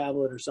front of my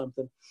tablet or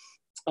something.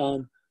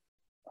 But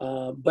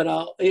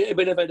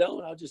if I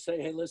don't, I'll just say,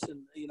 hey,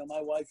 listen,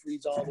 my wife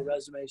reads all the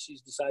resumes. She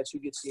decides who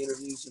gets the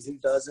interviews and who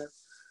doesn't.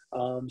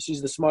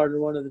 She's the smarter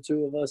one of the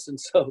two of us. And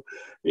so,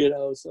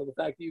 so the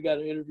fact that you got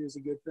an interview is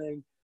a good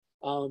thing.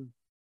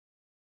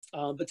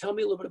 But tell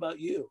me a little bit about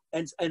you.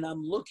 And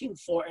I'm looking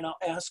for, and I'll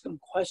ask them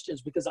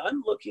questions because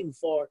I'm looking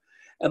for,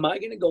 am I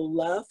going to go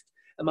left?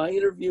 Am I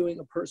interviewing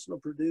a personal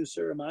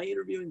producer? Am I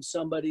interviewing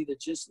somebody that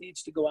just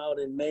needs to go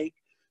out and make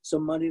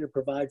some money to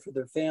provide for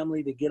their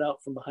family, to get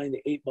out from behind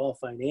the 8 ball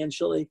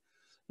financially,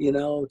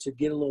 to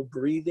get a little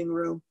breathing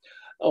room?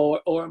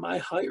 Or am I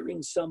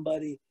hiring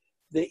somebody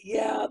that,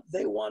 yeah,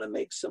 they want to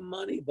make some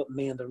money, but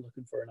man, they're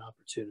looking for an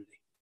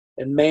opportunity.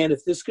 And man,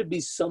 if this could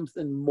be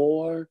something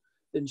more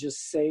than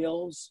just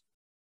sales,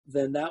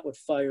 then that would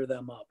fire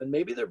them up. And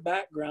maybe their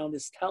background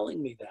is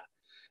telling me that.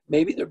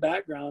 Maybe their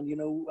background,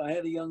 I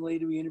had a young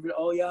lady we interviewed,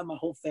 oh yeah, my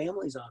whole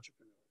family's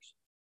entrepreneurs,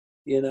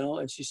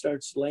 and she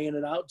starts laying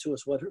it out to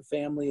us what her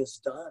family has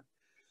done.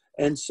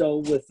 And so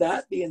with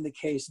that being the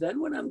case,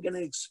 then when I'm going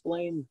to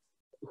explain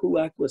who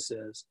Equis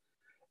is,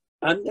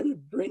 I'm going to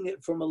bring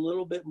it from a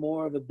little bit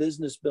more of a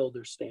business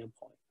builder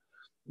standpoint.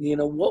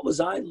 What was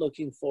I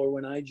looking for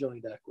when I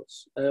joined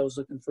Equis? I was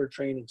looking for a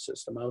training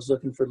system. I was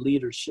looking for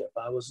leadership.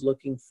 I was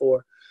looking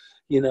for,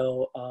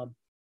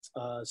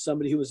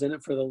 somebody who was in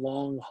it for the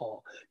long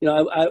haul.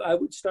 I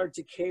would start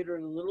to cater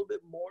a little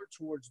bit more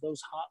towards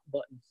those hot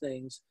button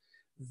things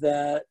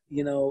that,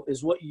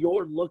 is what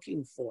you're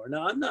looking for.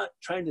 Now, I'm not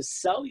trying to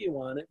sell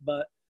you on it,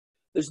 but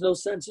there's no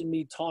sense in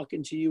me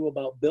talking to you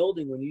about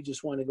building when you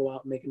just want to go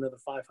out and make another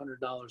 $500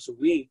 a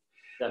week.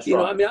 That's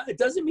right. It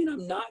doesn't mean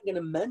I'm not going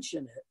to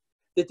mention it,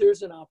 that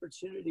there's an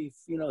opportunity,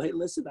 hey,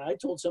 listen, I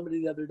told somebody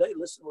the other day,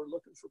 listen, we're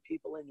looking for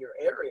people in your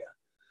area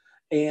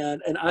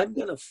and I'm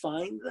going to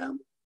find them.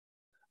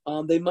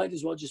 They might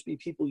as well just be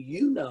people,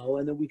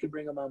 and then we could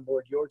bring them on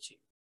board your team,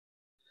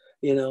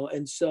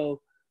 and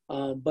so,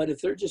 but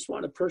if they just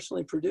want to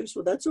personally produce,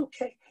 well, that's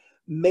okay.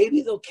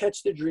 Maybe they'll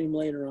catch the dream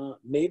later on.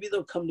 Maybe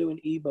they'll come to an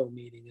EBO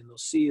meeting and they'll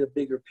see a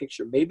bigger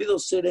picture. Maybe they'll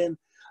sit in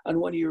on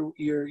one of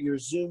your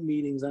Zoom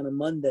meetings on a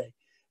Monday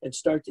and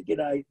start to get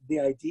the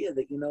idea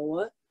that,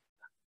 what,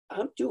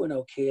 I'm doing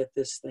okay at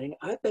this thing.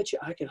 I bet you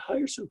I could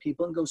hire some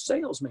people and go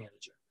sales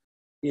manager,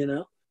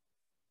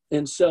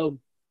 And so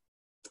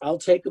I'll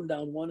take them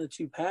down one or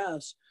two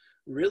paths,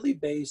 really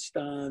based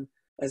on,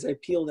 as I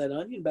peel that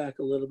onion back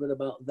a little bit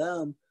about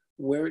them,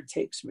 where it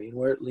takes me and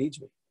where it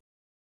leads me.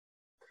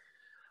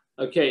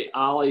 Okay,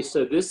 Ollie.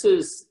 So this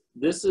is,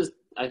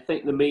 I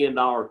think, the $1 million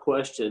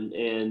question,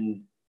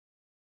 and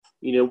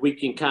we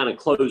can kind of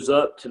close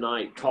up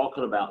tonight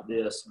talking about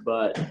this,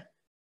 but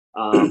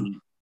and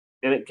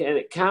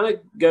it kind of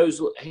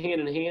goes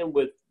hand in hand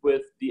with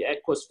the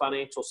Equis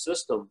financial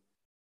system.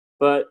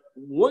 But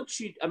once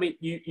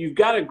you've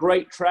got a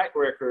great track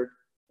record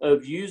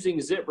of using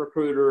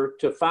ZipRecruiter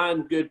to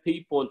find good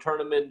people and turn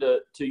them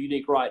into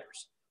unique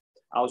writers.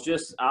 I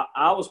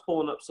was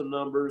pulling up some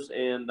numbers,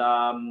 and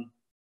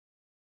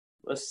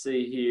let's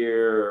see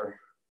here.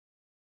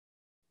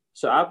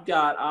 So I've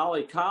got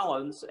Ollie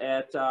Collins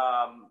at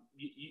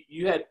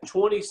you had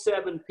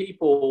 27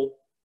 people.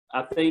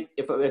 I think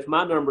if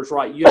my number's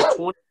right, you had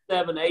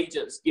 27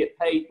 agents get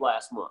paid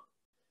last month.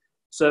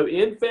 So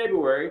in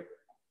February,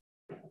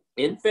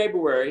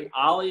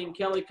 Ollie and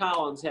Kelly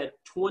Collins had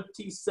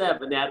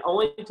 27. Now it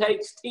only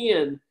takes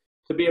 10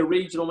 to be a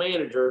regional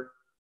manager,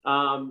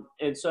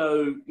 and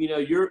so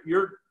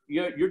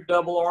you're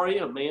double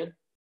RM, man.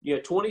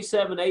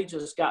 27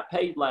 agents got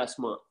paid last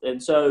month,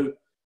 and so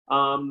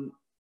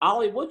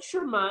Ollie, what's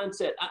your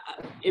mindset?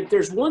 If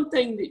there's one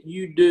thing that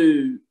you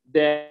do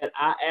that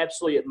I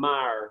absolutely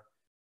admire,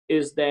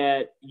 is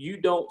that you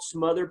don't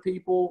smother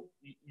people.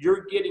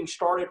 You're getting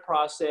started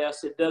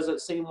process. It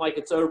doesn't seem like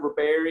it's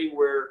overbearing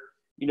where,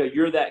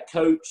 you're that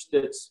coach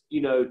that's,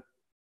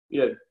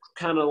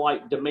 kind of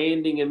like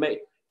demanding and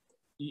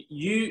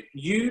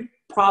you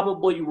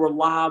probably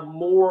rely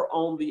more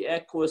on the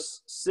Equis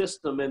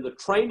system and the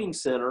training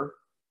center.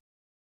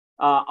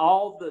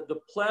 All the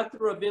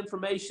plethora of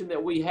information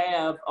that we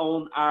have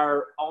on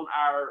our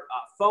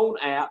phone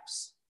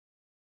apps,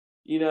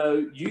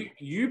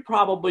 you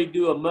probably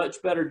do a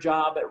much better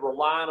job at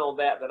relying on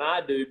that than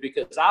I do,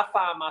 because I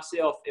find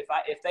myself,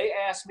 if they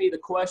ask me the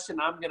question,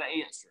 I'm going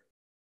to answer.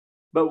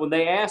 But when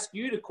they ask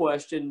you the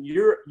question,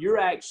 you're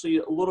actually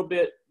a little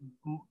bit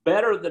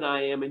better than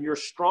I am, and you're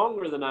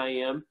stronger than I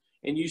am,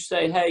 and you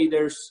say, hey,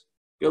 go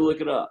look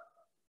it up.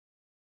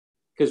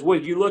 Because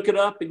when you look it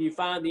up and you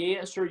find the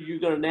answer, you're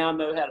going to now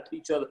know how to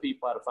teach other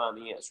people how to find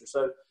the answer.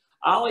 So,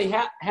 Ollie,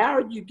 how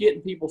are you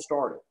getting people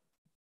started?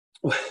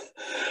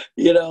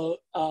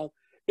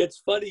 It's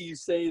funny you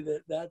say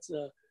that.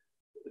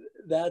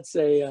 That's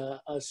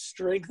a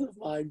strength of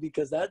mine,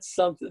 because that's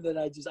something that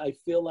I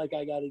feel like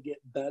I got to get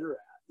better at,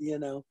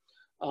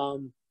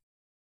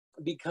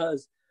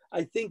 because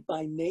I think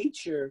by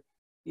nature,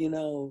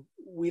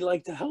 we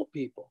like to help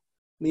people.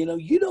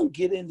 You don't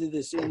get into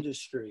this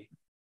industry,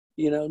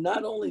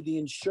 not only the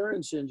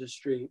insurance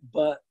industry,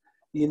 but,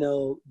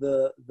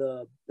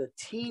 the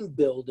team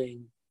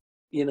building,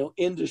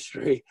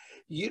 industry.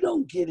 You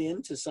don't get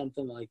into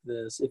something like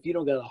this if you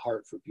don't got a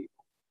heart for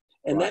people.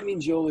 And Right. That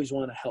means you always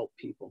want to help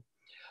people.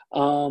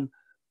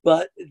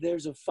 But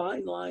there's a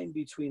fine line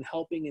between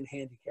helping and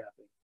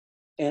handicapping.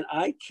 And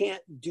I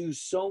can't do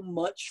so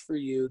much for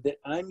you that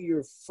I'm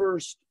your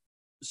first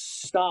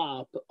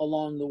stop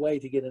along the way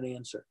to get an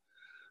answer.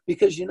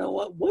 Because you know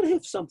what? What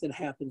if something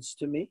happens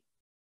to me?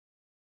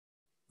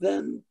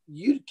 then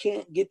you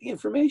can't get the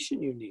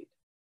information you need,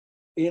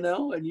 you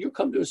know, and you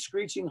come to a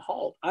screeching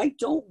halt. I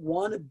don't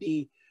want to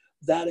be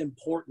that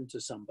important to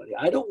somebody.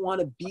 I don't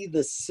want to be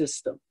the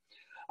system.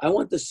 I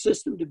want the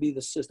system to be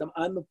the system.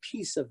 I'm a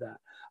piece of that.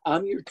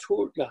 I'm your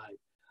tour guide.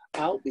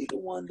 I'll be the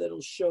one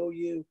that'll show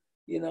you,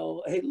 you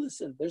know, hey,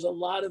 listen, there's a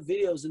lot of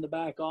videos in the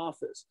back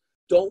office.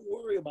 Don't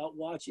worry about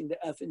watching the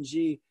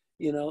F&G,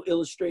 you know,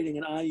 illustrating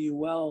an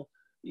IUL,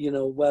 you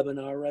know,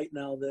 webinar right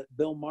now that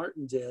Bill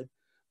Martin did,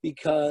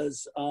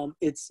 because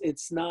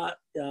it's not,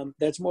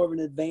 that's more of an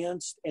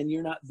advanced, and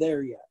you're not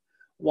there yet.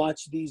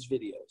 Watch these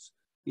videos,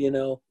 you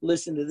know,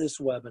 listen to this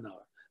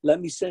webinar. Let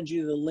me send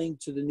you the link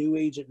to the new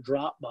agent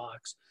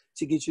Dropbox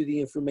to get you the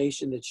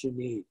information that you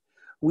need.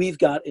 We've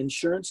got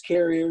insurance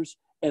carriers,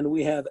 and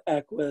we have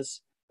Equis,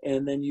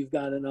 and then you've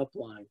got an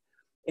upline.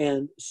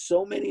 And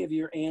so many of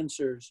your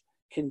answers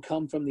can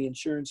come from the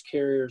insurance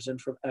carriers and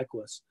from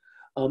Equis.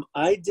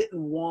 I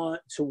didn't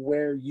want to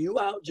wear you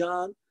out,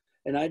 John,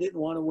 and I didn't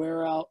want to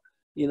wear out,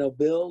 you know,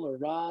 Bill or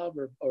Rob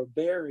or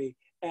Barry,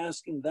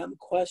 asking them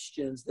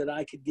questions that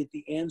I could get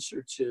the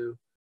answer to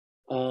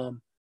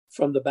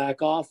from the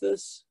back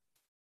office,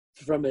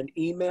 from an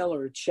email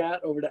or a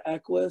chat over to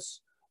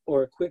Equis,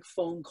 or a quick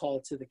phone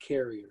call to the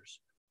carriers,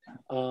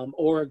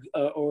 or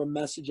a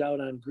message out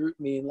on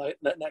GroupMe, and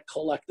letting that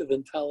collective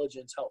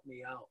intelligence help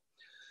me out.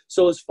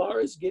 So as far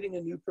as getting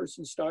a new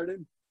person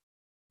started,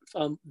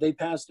 they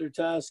passed their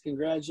test,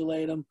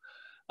 congratulate them.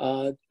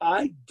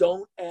 I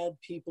don't add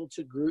people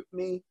to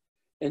GroupMe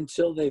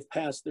until they've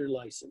passed their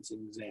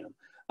licensing exam.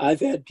 I've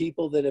had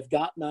people that have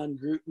gotten on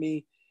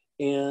GroupMe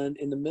and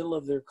in the middle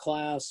of their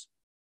class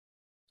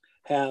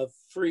have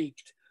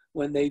freaked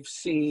when they've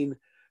seen,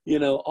 you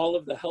know, all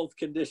of the health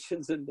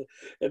conditions and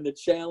the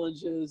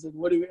challenges and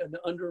and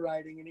the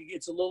underwriting, and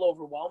it's a little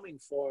overwhelming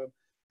for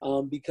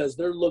them because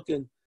they're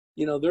looking,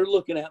 you know, they're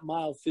looking at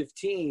mile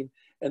 15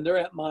 and they're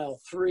at mile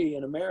 3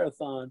 in a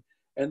marathon,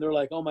 and they're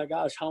like, oh my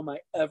gosh, how am I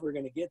ever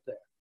going to get there?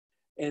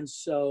 And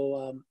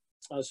so,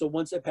 so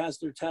once they pass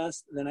their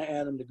test, then I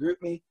add them to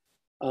GroupMe.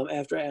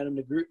 After I add them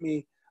to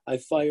GroupMe, I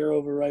fire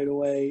over right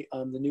away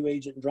the new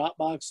agent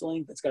Dropbox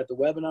link that's got the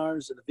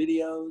webinars and the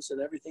videos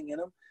and everything in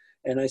them.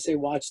 And I say,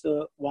 watch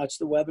the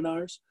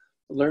webinars,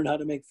 learn how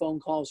to make phone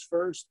calls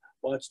first,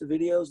 watch the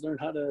videos, learn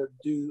how to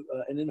do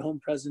an in-home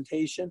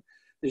presentation.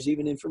 There's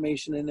even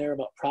information in there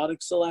about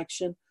product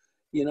selection.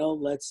 You know,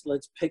 let's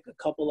pick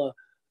a couple of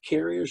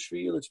carriers for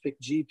you. Let's pick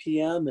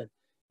GPM,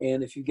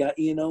 and if you've got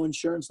E&O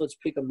insurance, let's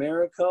pick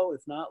Americo.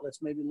 If not,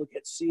 let's maybe look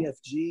at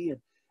CFG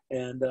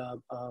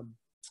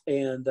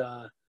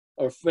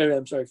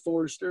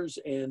Foresters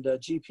and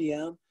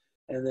GPM,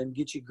 and then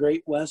get you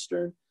Great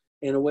Western,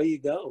 and away you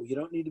go. You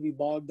don't need to be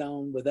bogged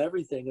down with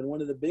everything. And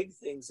one of the big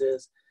things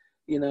is,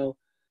 you know,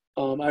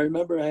 I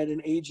remember I had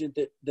an agent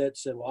that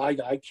said, well,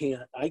 I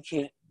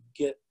can't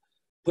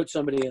put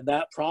somebody in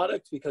that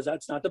product because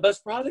that's not the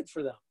best product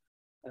for them.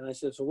 And I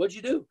said, so what'd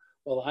you do?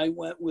 Well, I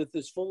went with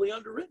this fully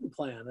underwritten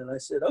plan. And I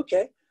said,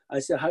 okay. I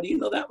said, how do you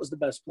know that was the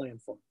best plan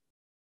for me?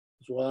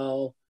 Said,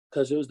 well,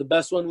 because it was the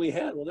best one we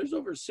had. Well, there's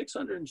over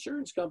 600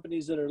 insurance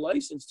companies that are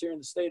licensed here in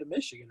the state of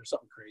Michigan or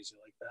something crazy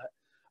like that.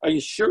 Are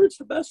you sure it's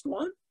the best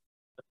one?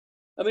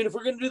 I mean, if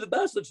we're going to do the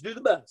best, let's do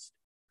the best.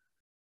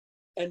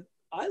 And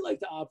I like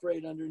to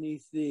operate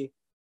underneath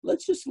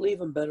let's just leave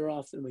them better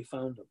off than we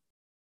found them.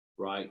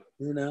 Right.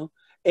 You know,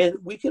 and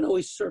we can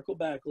always circle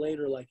back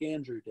later like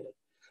Andrew did.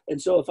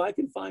 And so if I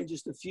can find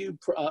just a few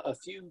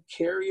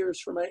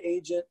carriers for my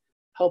agent,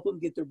 help them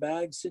get their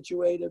bags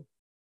situated,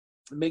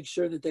 make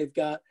sure that they've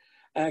got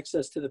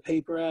access to the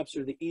paper apps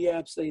or the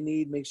e-apps they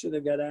need, make sure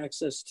they've got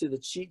access to the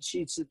cheat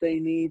sheets that they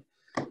need,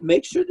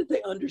 make sure that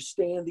they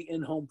understand the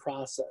in-home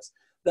process.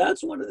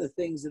 That's one of the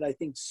things that I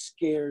think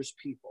scares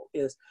people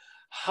is,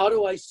 how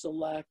do I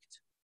select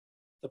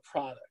the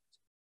product?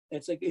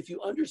 It's like, if you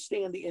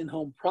understand the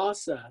in-home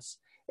process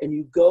and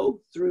you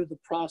go through the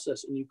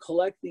process and you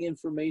collect the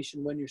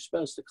information when you're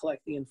supposed to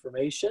collect the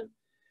information,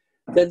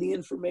 then the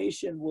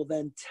information will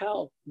then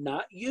tell,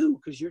 not you,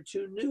 because you're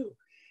too new.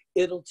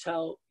 It'll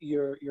tell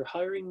your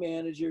hiring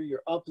manager,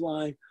 your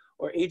upline,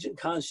 or agent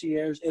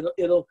concierge.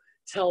 It'll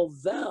tell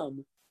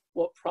them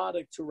what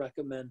product to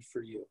recommend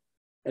for you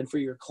and for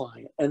your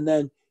client. And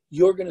then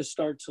you're going to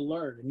start to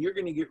learn, and you're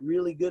going to get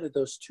really good at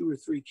those 2 or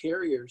 3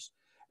 carriers.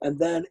 And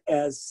then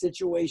as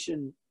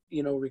situation,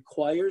 you know,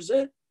 requires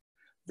it,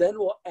 then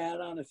we'll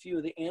add on a few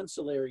of the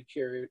ancillary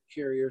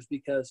carriers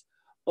because,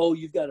 oh,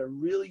 you've got a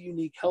really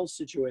unique health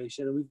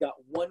situation and we've got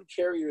one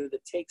carrier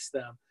that takes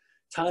them.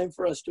 Time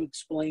for us to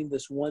explain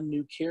this one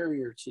new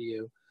carrier to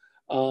you.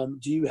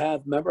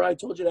 Remember I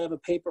told you to have a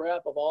paper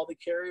app of all the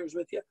carriers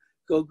with you?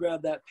 Go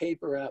grab that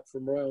paper app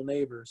from Royal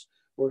Neighbors.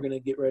 We're going to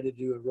get ready to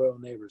do a Royal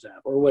Neighbors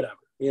app or whatever,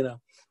 you know.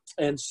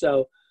 And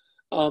so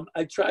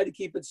I try to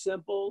keep it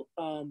simple.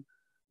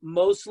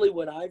 Mostly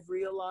what I've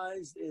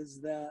realized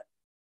is that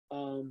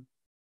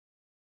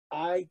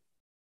I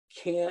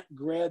can't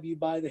grab you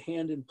by the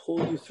hand and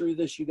pull you through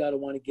this. You got to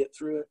want to get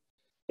through it.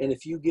 And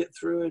if you get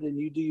through it and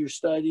you do your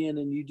studying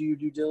and you do your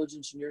due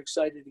diligence and you're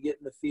excited to get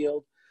in the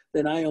field,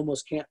 then I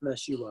almost can't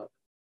mess you up.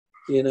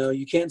 You know,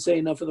 you can't say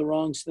enough of the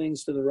wrong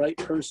things to the right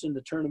person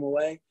to turn them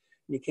away.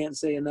 You can't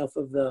say enough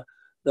of the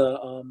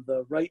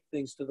right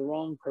things to the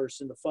wrong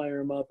person to fire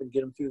them up and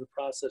get them through the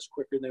process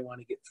quicker than they want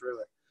to get through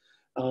it.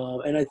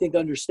 And I think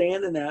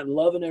understanding that and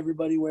loving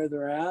everybody where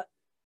they're at,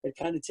 it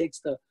kind of takes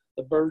the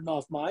burden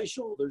off my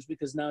shoulders,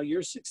 because now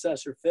your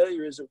success or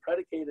failure isn't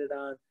predicated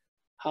on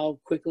how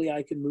quickly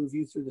I can move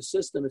you through the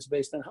system. It's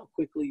based on how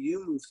quickly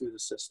you move through the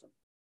system.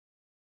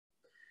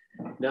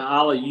 Now,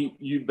 Ollie,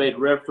 you made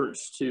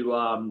reference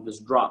to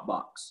this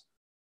Dropbox,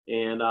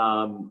 and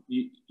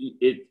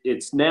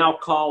it's now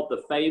called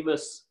the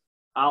famous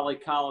Ollie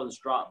Collins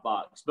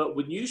Dropbox. But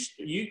when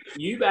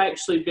you've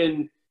actually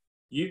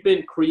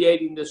been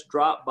creating this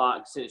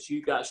Dropbox since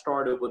you got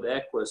started with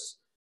Equis.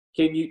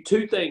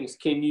 Two things?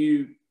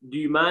 Do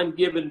you mind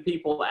giving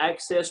people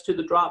access to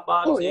the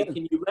Dropbox? Oh, yeah. And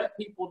can you let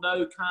people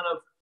know kind of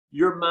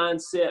your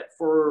mindset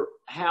for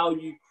how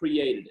you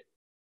created it?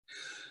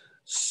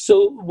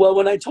 So, well,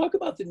 when I talk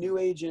about the new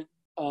agent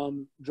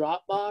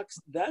Dropbox,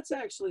 that's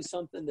actually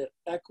something that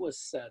Equis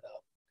set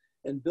up.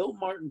 And Bill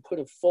Martin put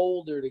a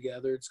folder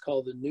together. It's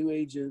called the New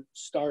Agent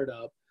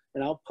Startup.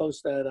 And I'll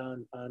post that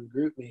on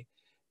GroupMe.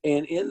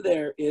 And in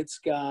there, it's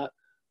got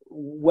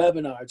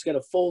webinar. It's got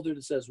a folder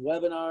that says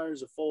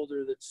webinars, a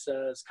folder that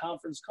says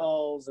conference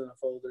calls, and a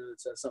folder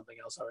that says something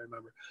else I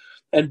remember.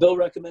 And Bill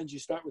recommends you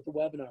start with the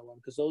webinar one,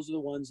 because those are the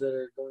ones that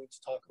are going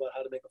to talk about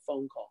how to make a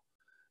phone call,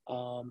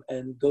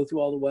 and go through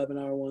all the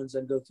webinar ones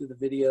and go through the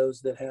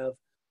videos that have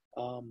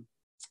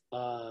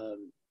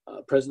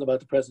present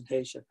about the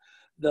presentation.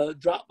 The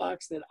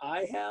Dropbox that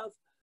I have,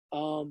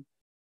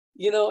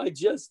 you know,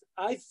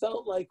 I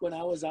felt like when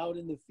I was out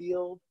in the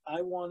field,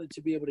 I wanted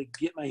to be able to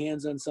get my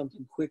hands on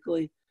something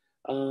quickly.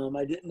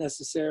 I didn't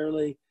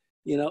necessarily,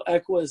 you know,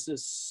 Equis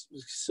is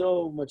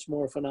so much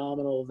more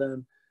phenomenal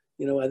than,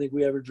 you know, I think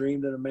we ever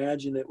dreamed and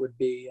imagined it would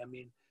be. I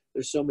mean,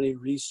 there's so many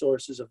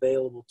resources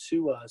available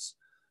to us.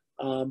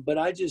 But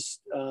I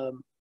just,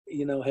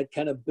 you know, had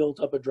kind of built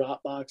up a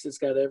Dropbox that's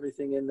got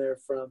everything in there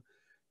from,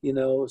 you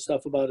know,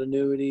 stuff about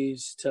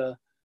annuities to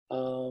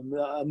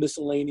a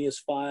miscellaneous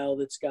file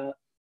that's got,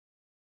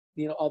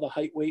 you know, all the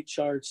height weight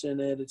charts in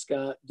it. It's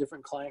got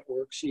different client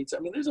worksheets. I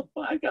mean,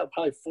 I got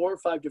probably 4 or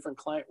 5 different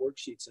client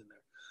worksheets in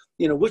there.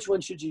 You know, which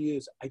one should you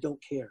use? I don't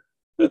care.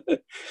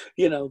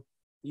 You know,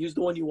 use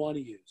the one you want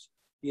to use,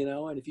 you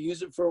know, and if you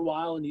use it for a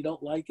while and you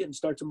don't like it and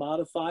start to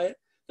modify it,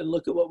 then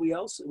look at what we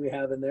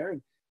have in there.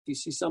 And if you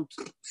see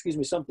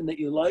something that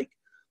you like,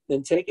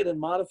 then take it and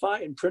modify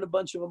it and print a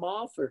bunch of them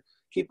off, or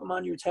keep them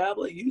on your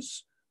tablet.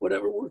 Use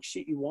whatever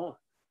worksheet you want.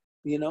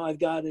 You know, I've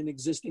got an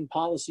existing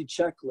policy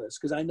checklist,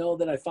 because I know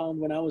that I found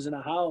when I was in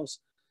a house,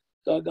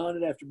 doggone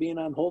it, after being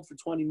on hold for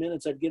 20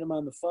 minutes, I'd get them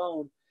on the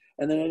phone,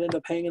 and then I'd end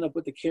up hanging up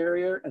with the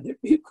carrier, and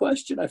there'd be a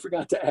question I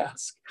forgot to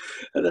ask.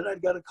 And then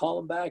I'd got to call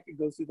them back and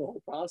go through the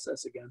whole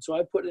process again. So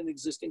I put an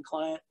existing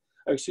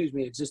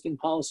existing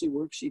policy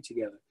worksheet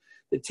together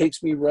that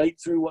takes me right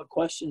through what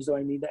questions do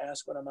I need to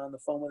ask when I'm on the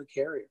phone with a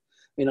carrier.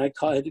 I mean, I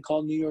had to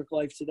call New York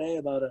Life today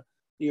about a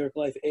New York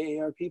Life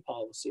AARP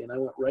policy, and I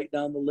went right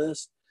down the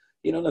list.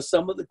 You know, now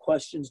some of the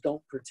questions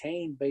don't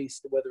pertain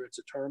based whether it's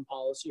a term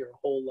policy or a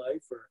whole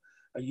life or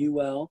a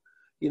UL,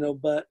 you know,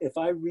 but if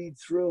I read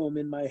through them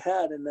in my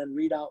head and then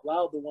read out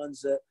loud the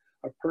ones that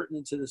are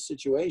pertinent to the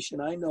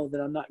situation, I know that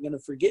I'm not going to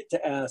forget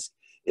to ask,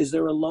 is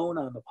there a loan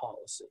on the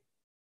policy?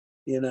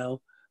 You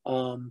know,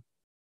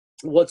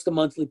 what's the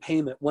monthly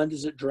payment? When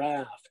does it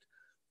draft?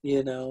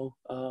 You know,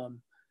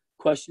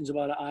 questions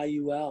about an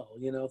IUL,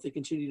 you know, if they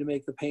continue to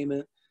make the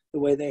payment the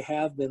way they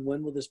have been,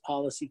 when will this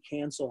policy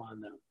cancel on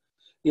them?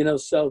 You know,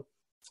 so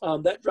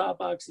that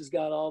Dropbox has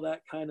got all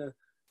that kind of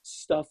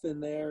stuff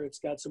in there. It's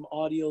got some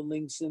audio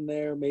links in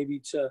there,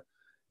 maybe to,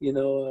 you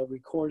know, a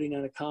recording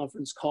on a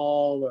conference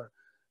call,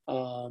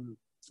 or,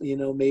 you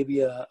know,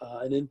 maybe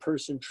an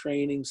in-person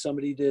training.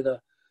 Somebody did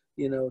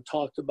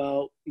talked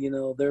about, you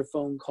know, their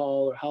phone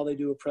call or how they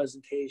do a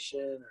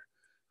presentation, or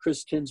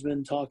Chris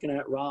Tinsman talking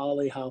at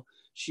Raleigh, how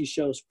she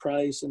shows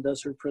price and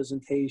does her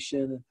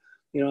presentation. And,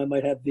 you know, I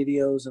might have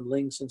videos and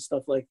links and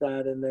stuff like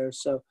that in there.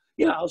 So,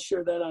 yeah, I'll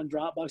share that on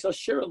Dropbox. I'll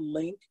share a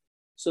link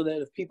so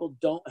that if people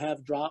don't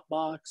have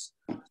Dropbox,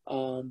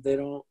 they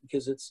don't,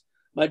 because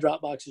my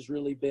Dropbox is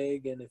really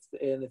big, and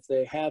if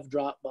they have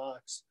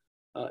Dropbox,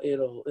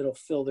 it'll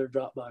fill their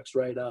Dropbox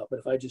right up. But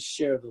if I just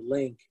share the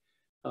link,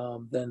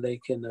 then they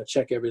can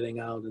check everything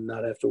out and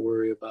not have to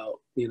worry about,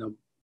 you know,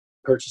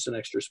 purchasing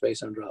extra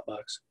space on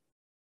Dropbox.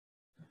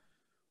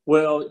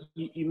 Well,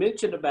 you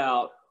mentioned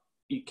about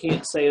you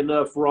can't say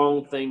enough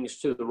wrong things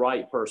to the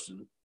right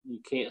person. You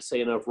can't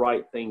say enough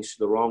right things to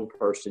the wrong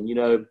person. You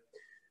know,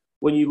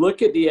 when you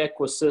look at the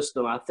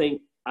ecosystem, I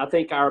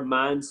think our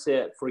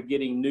mindset for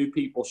getting new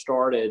people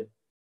started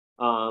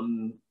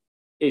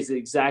is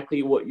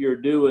exactly what you're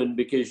doing,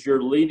 because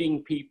you're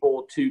leading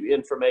people to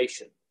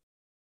information.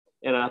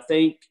 And I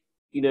think,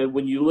 you know,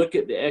 when you look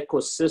at the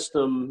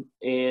ecosystem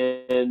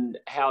and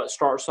how it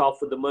starts off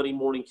with the Monday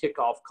morning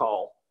kickoff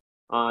call,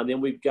 then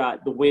we've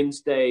got the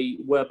Wednesday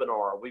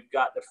webinar, we've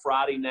got the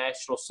Friday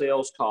national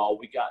sales call,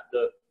 we got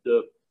the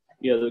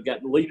they've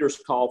got the leaders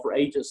call for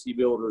agency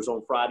builders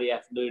on Friday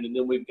afternoon, and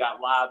then we've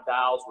got live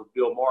dials with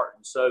Bill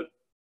Martin. So,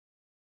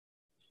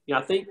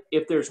 I think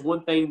if there's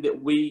one thing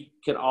that we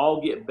can all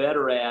get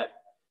better at,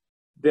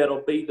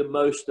 that'll be the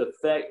most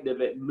effective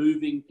at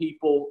moving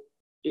people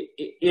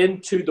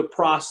into the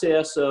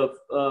process of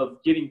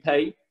getting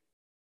paid,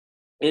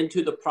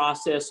 into the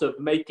process of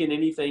making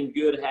anything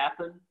good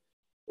happen.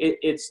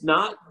 It's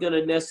not going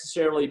to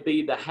necessarily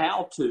be the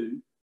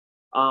how-to.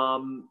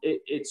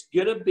 It's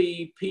going to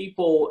be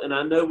people, and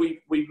I know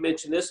we've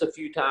mentioned this a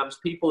few times,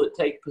 people that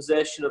take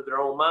possession of their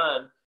own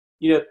mind.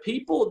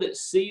 People that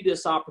see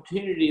this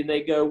opportunity and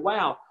they go,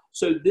 wow,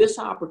 so this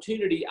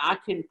opportunity, I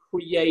can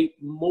create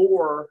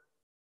more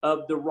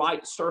of the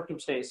right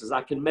circumstances.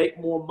 I can make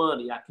more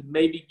money. I can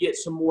maybe get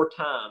some more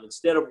time.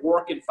 Instead of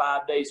working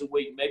 5 days a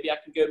week, maybe I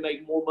can go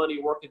make more money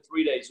working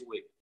 3 days a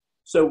week.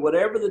 So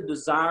whatever the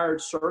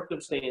desired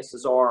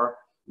circumstances are,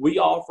 we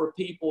offer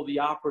people the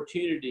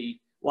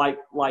opportunity. Like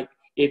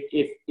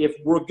if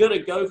we're going to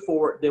go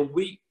for it, then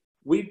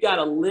we've got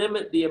to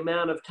limit the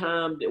amount of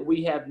time that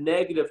we have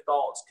negative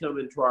thoughts come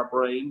into our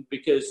brain,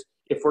 because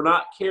if we're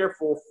not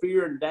careful,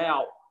 fear and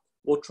doubt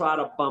will try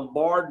to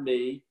bombard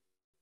me,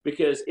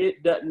 because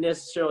it doesn't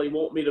necessarily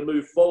want me to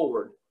move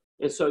forward.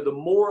 And so the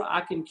more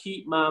I can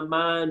keep my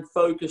mind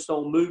focused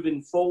on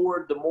moving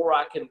forward, the more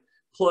I can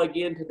plug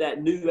into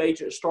that new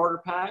agent starter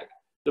pack,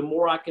 the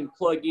more I can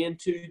plug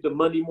into the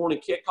Monday morning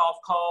kickoff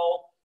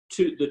call,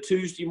 to the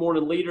Tuesday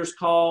morning leaders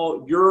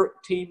call, your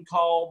team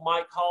call.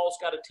 Mike Hall's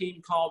got a team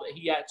call that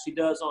he actually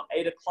does on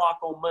 8 o'clock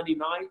on Monday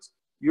nights.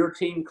 Your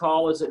team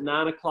call is at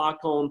 9 o'clock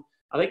on,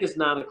 I think it's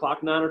 9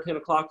 o'clock, 9 or 10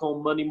 o'clock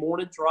on Monday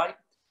mornings, right?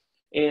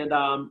 And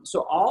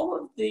so all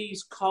of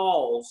these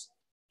calls,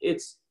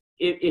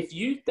 if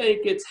you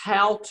think it's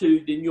how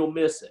to, then you'll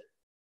miss it.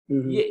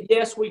 Mm-hmm.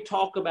 Yes, we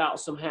talk about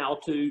some how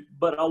to,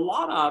 but a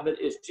lot of it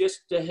is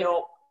just to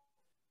help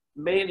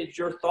manage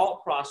your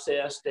thought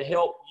process, to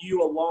help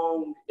you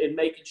along in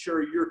making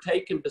sure you're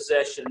taking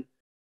possession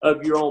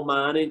of your own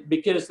mind. And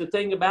because the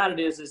thing about it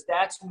is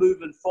that's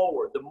moving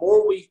forward. The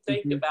more we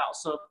think mm-hmm. about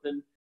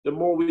something, the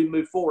more we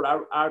move forward.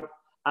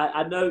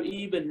 I know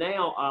even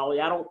now,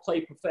 Ollie, I don't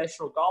play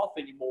professional golf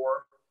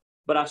anymore,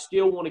 but I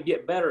still want to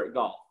get better at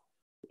golf.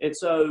 And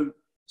so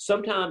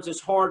sometimes it's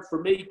hard for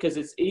me, because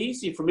it's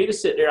easy for me to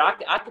sit there.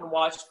 I can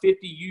watch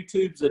 50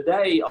 YouTubes a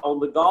day on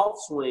the golf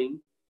swing,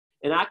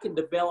 and I can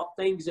develop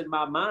things in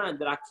my mind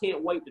that I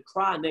can't wait to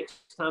try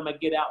next time I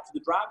get out to the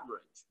driving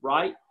range,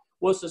 right?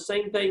 Well, it's the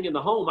same thing in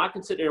the home. I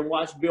can sit there and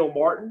watch Bill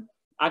Martin.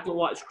 I can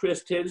watch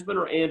Chris Tinsman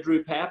or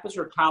Andrew Pappas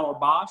or Tyler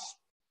Bosch,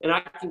 and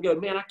I can go,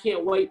 man, I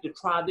can't wait to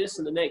try this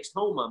in the next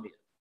home I'm in.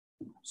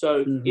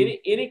 So mm-hmm.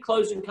 any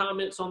closing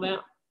comments on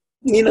that?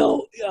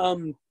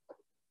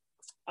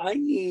 I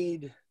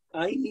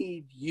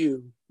need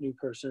you, new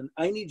person.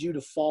 I need you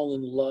to fall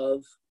in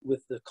love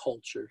with the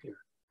culture here.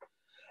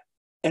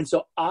 And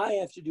so I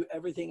have to do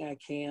everything I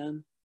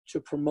can to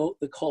promote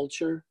the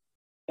culture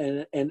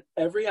and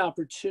every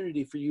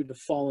opportunity for you to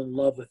fall in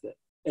love with it,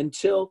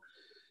 until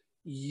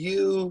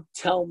you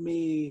tell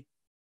me,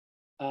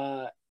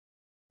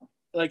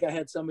 like I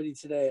had somebody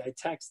today, I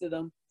texted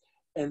them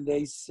and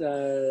they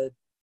said,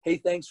 hey,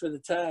 thanks for the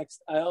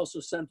text. I also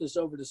sent this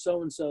over to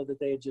so-and-so that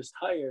they had just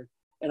hired,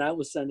 and I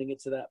was sending it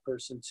to that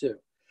person too.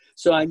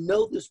 So I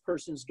know this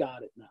person's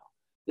got it now.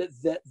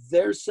 That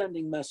they're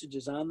sending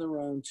messages on their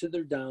own to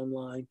their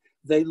downline.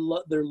 They're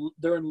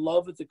in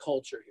love with the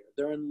culture here.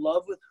 They're in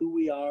love with who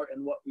we are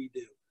and what we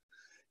do.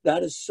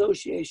 That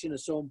association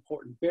is so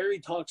important. Barry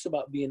talks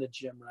about being a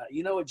gym rat.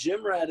 A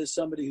gym rat is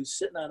somebody who's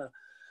sitting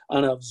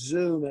on a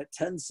Zoom at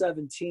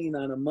 10:17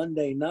 on a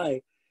Monday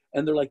night,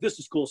 and they're like, "This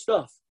is cool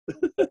stuff,"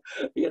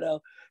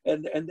 and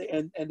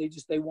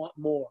they want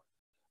more.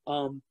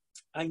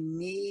 I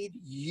need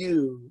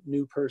you,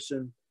 new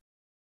person.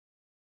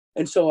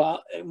 And so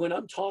when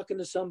I'm talking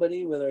to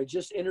somebody, whether I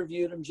just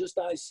interviewed them, just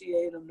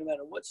ICA'd them, no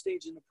matter what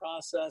stage in the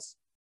process,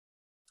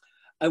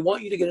 I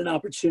want you to get an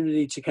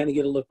opportunity to kind of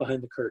get a look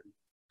behind the curtain.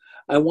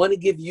 I want to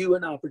give you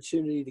an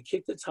opportunity to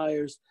kick the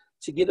tires,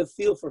 to get a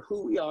feel for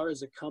who we are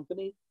as a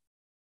company,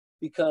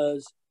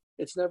 because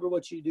it's never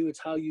what you do, it's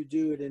how you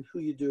do it and who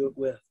you do it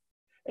with.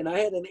 And I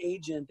had an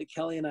agent that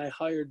Kelly and I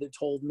hired that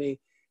told me,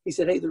 he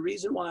said, hey, the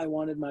reason why I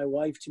wanted my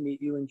wife to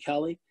meet you and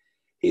Kelly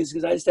is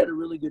because I just had a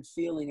really good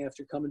feeling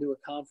after coming to a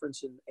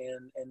conference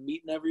and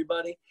meeting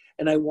everybody.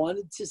 And I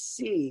wanted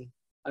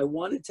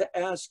to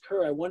ask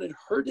her, I wanted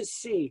her to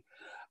see,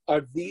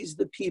 are these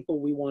the people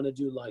we want to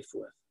do life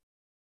with?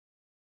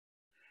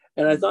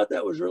 And I thought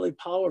that was really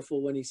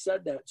powerful when he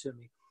said that to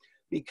me,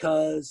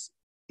 because,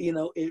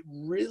 it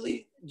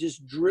really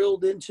just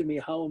drilled into me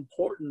how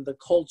important the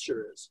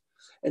culture is.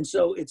 And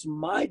so it's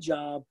my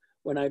job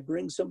when I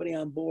bring somebody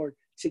on board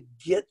to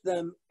get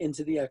them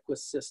into the Equis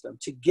system,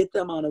 to get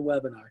them on a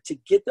webinar, to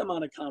get them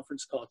on a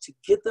conference call, to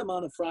get them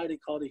on a Friday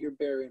call to hear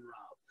Barry and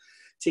Rob,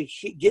 to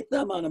get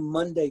them on a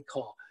Monday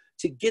call,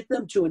 to get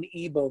them to an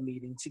EBO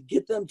meeting, to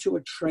get them to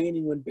a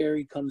training when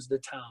Barry comes to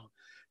town,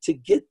 to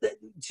get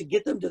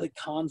them to the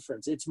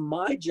conference. It's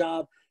my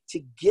job to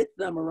get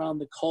them around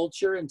the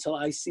culture until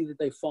I see that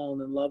they've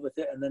fallen in love with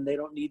it, and then they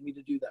don't need me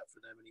to do that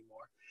for them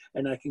anymore,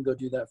 and I can go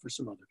do that for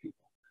some other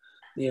people.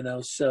 You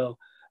know, so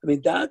I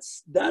mean,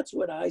 that's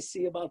what I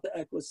see about the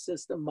Equis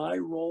system. My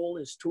role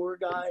is tour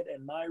guide,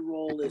 and my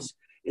role is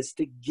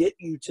to get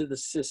you to the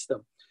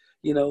system.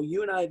 You know,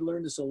 you and I had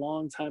learned this a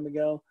long time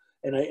ago,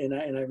 and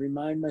I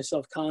remind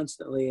myself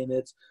constantly, and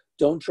it's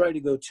don't try to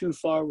go too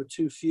far with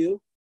too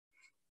few.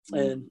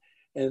 And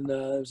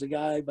there was a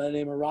guy by the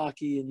name of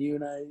Rocky, and you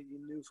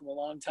knew from a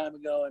long time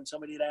ago, and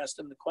somebody had asked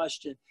him the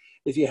question,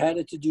 if you had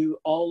it to do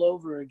all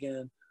over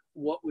again,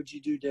 what would you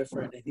do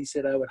different? And he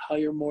said, I would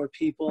hire more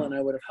people and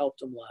I would have helped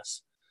them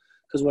less.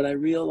 Because what I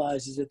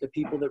realized is that the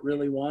people that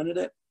really wanted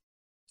it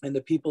and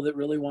the people that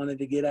really wanted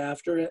to get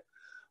after it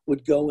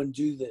would go and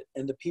do that.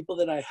 And the people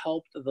that I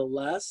helped the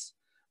less,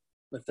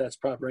 if that's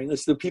proper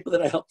English, the people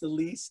that I helped the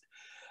least,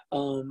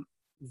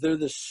 they're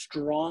the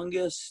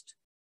strongest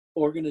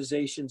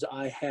organizations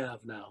I have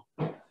now.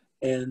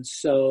 And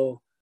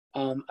so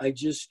I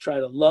just try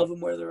to love them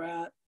where they're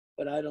at,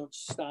 but I don't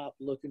stop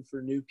looking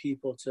for new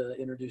people to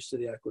introduce to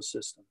the Equis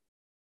system.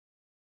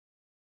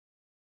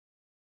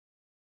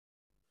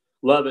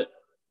 Love it.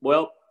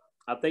 Well,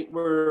 I think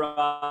we're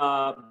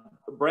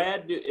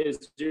Brad,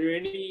 is there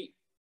any,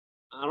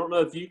 I don't know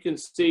if you can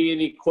see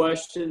any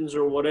questions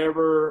or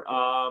whatever.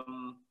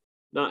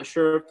 Not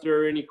sure if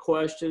there are any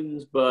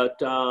questions, but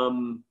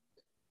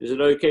is it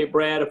okay,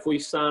 Brad, if we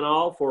sign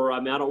off? Or I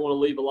mean, I don't want to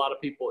leave a lot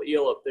of people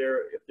ill if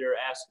they're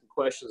asking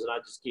questions and I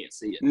just can't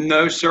see it.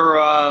 No,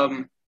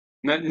 sir.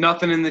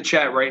 Nothing in the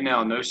chat right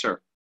now. No, sir.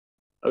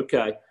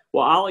 Okay.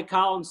 Well, Ollie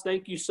Collins,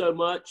 thank you so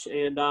much,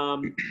 and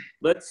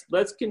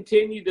let's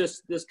continue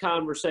this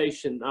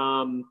conversation.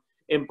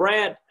 And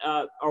Brad,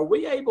 are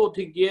we able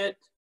to get?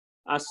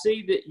 I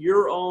see that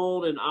you're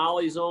on and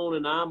Ollie's on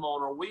and I'm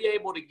on. Are we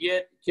able to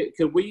get?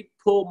 Could we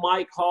pull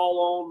Mike Hall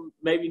on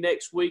maybe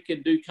next week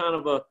and do kind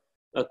of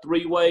a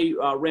three-way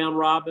round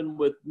robin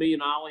with me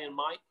and Ollie and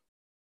Mike?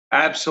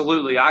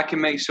 Absolutely, I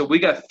can make. So we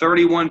got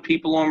 31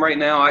 people on right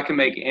now. I can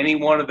make any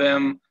one of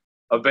them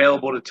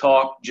available to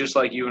talk, just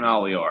like you and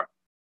Ollie are.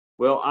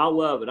 Well, I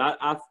love it.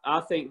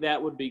 I think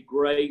that would be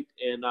great,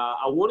 and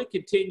I want to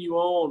continue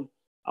on.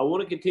 I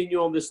want to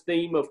continue on this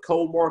theme of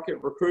cold market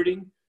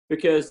recruiting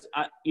because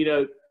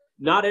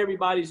not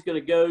everybody's going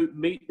to go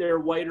meet their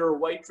waiter or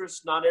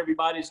waitress. Not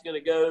everybody's going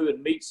to go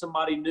and meet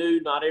somebody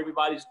new. Not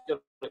everybody's going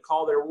to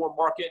call their warm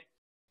market.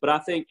 But I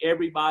think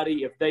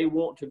everybody, if they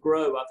want to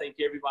grow, I think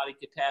everybody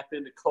can tap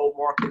into cold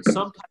market,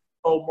 some type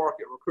of cold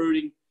market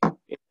recruiting,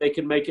 if they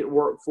can make it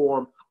work for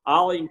them.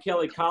 Ollie and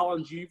Kelly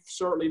Collins, you've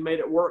certainly made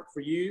it work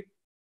for you.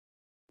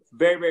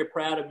 Very, very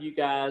proud of you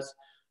guys.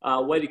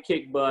 Way to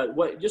kick butt.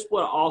 What an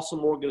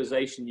awesome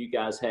organization you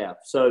guys have.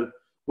 So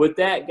with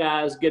that,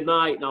 guys, good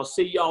night, and I'll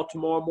see y'all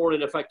tomorrow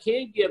morning. If I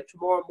can give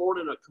tomorrow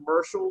morning a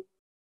commercial,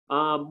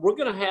 we're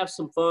going to have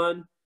some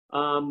fun.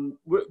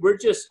 We're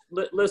just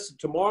listen.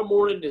 Tomorrow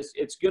morning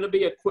it's going to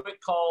be a quick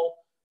call,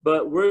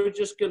 but we're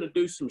just going to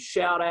do some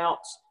shout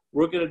outs.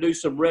 We're going to do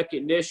some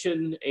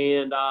recognition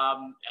and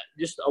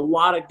just a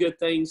lot of good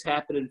things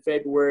happen in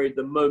February.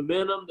 The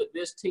momentum that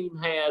this team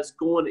has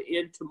going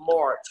into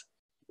March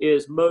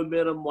is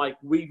momentum like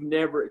we've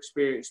never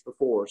experienced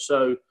before.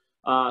 So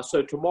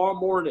tomorrow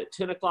morning at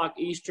 10 o'clock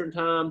Eastern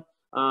time,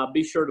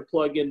 be sure to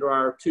plug into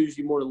our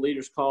Tuesday morning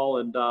leaders call,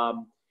 and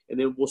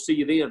then we'll see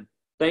you then.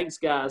 Thanks,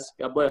 guys.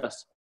 God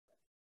bless.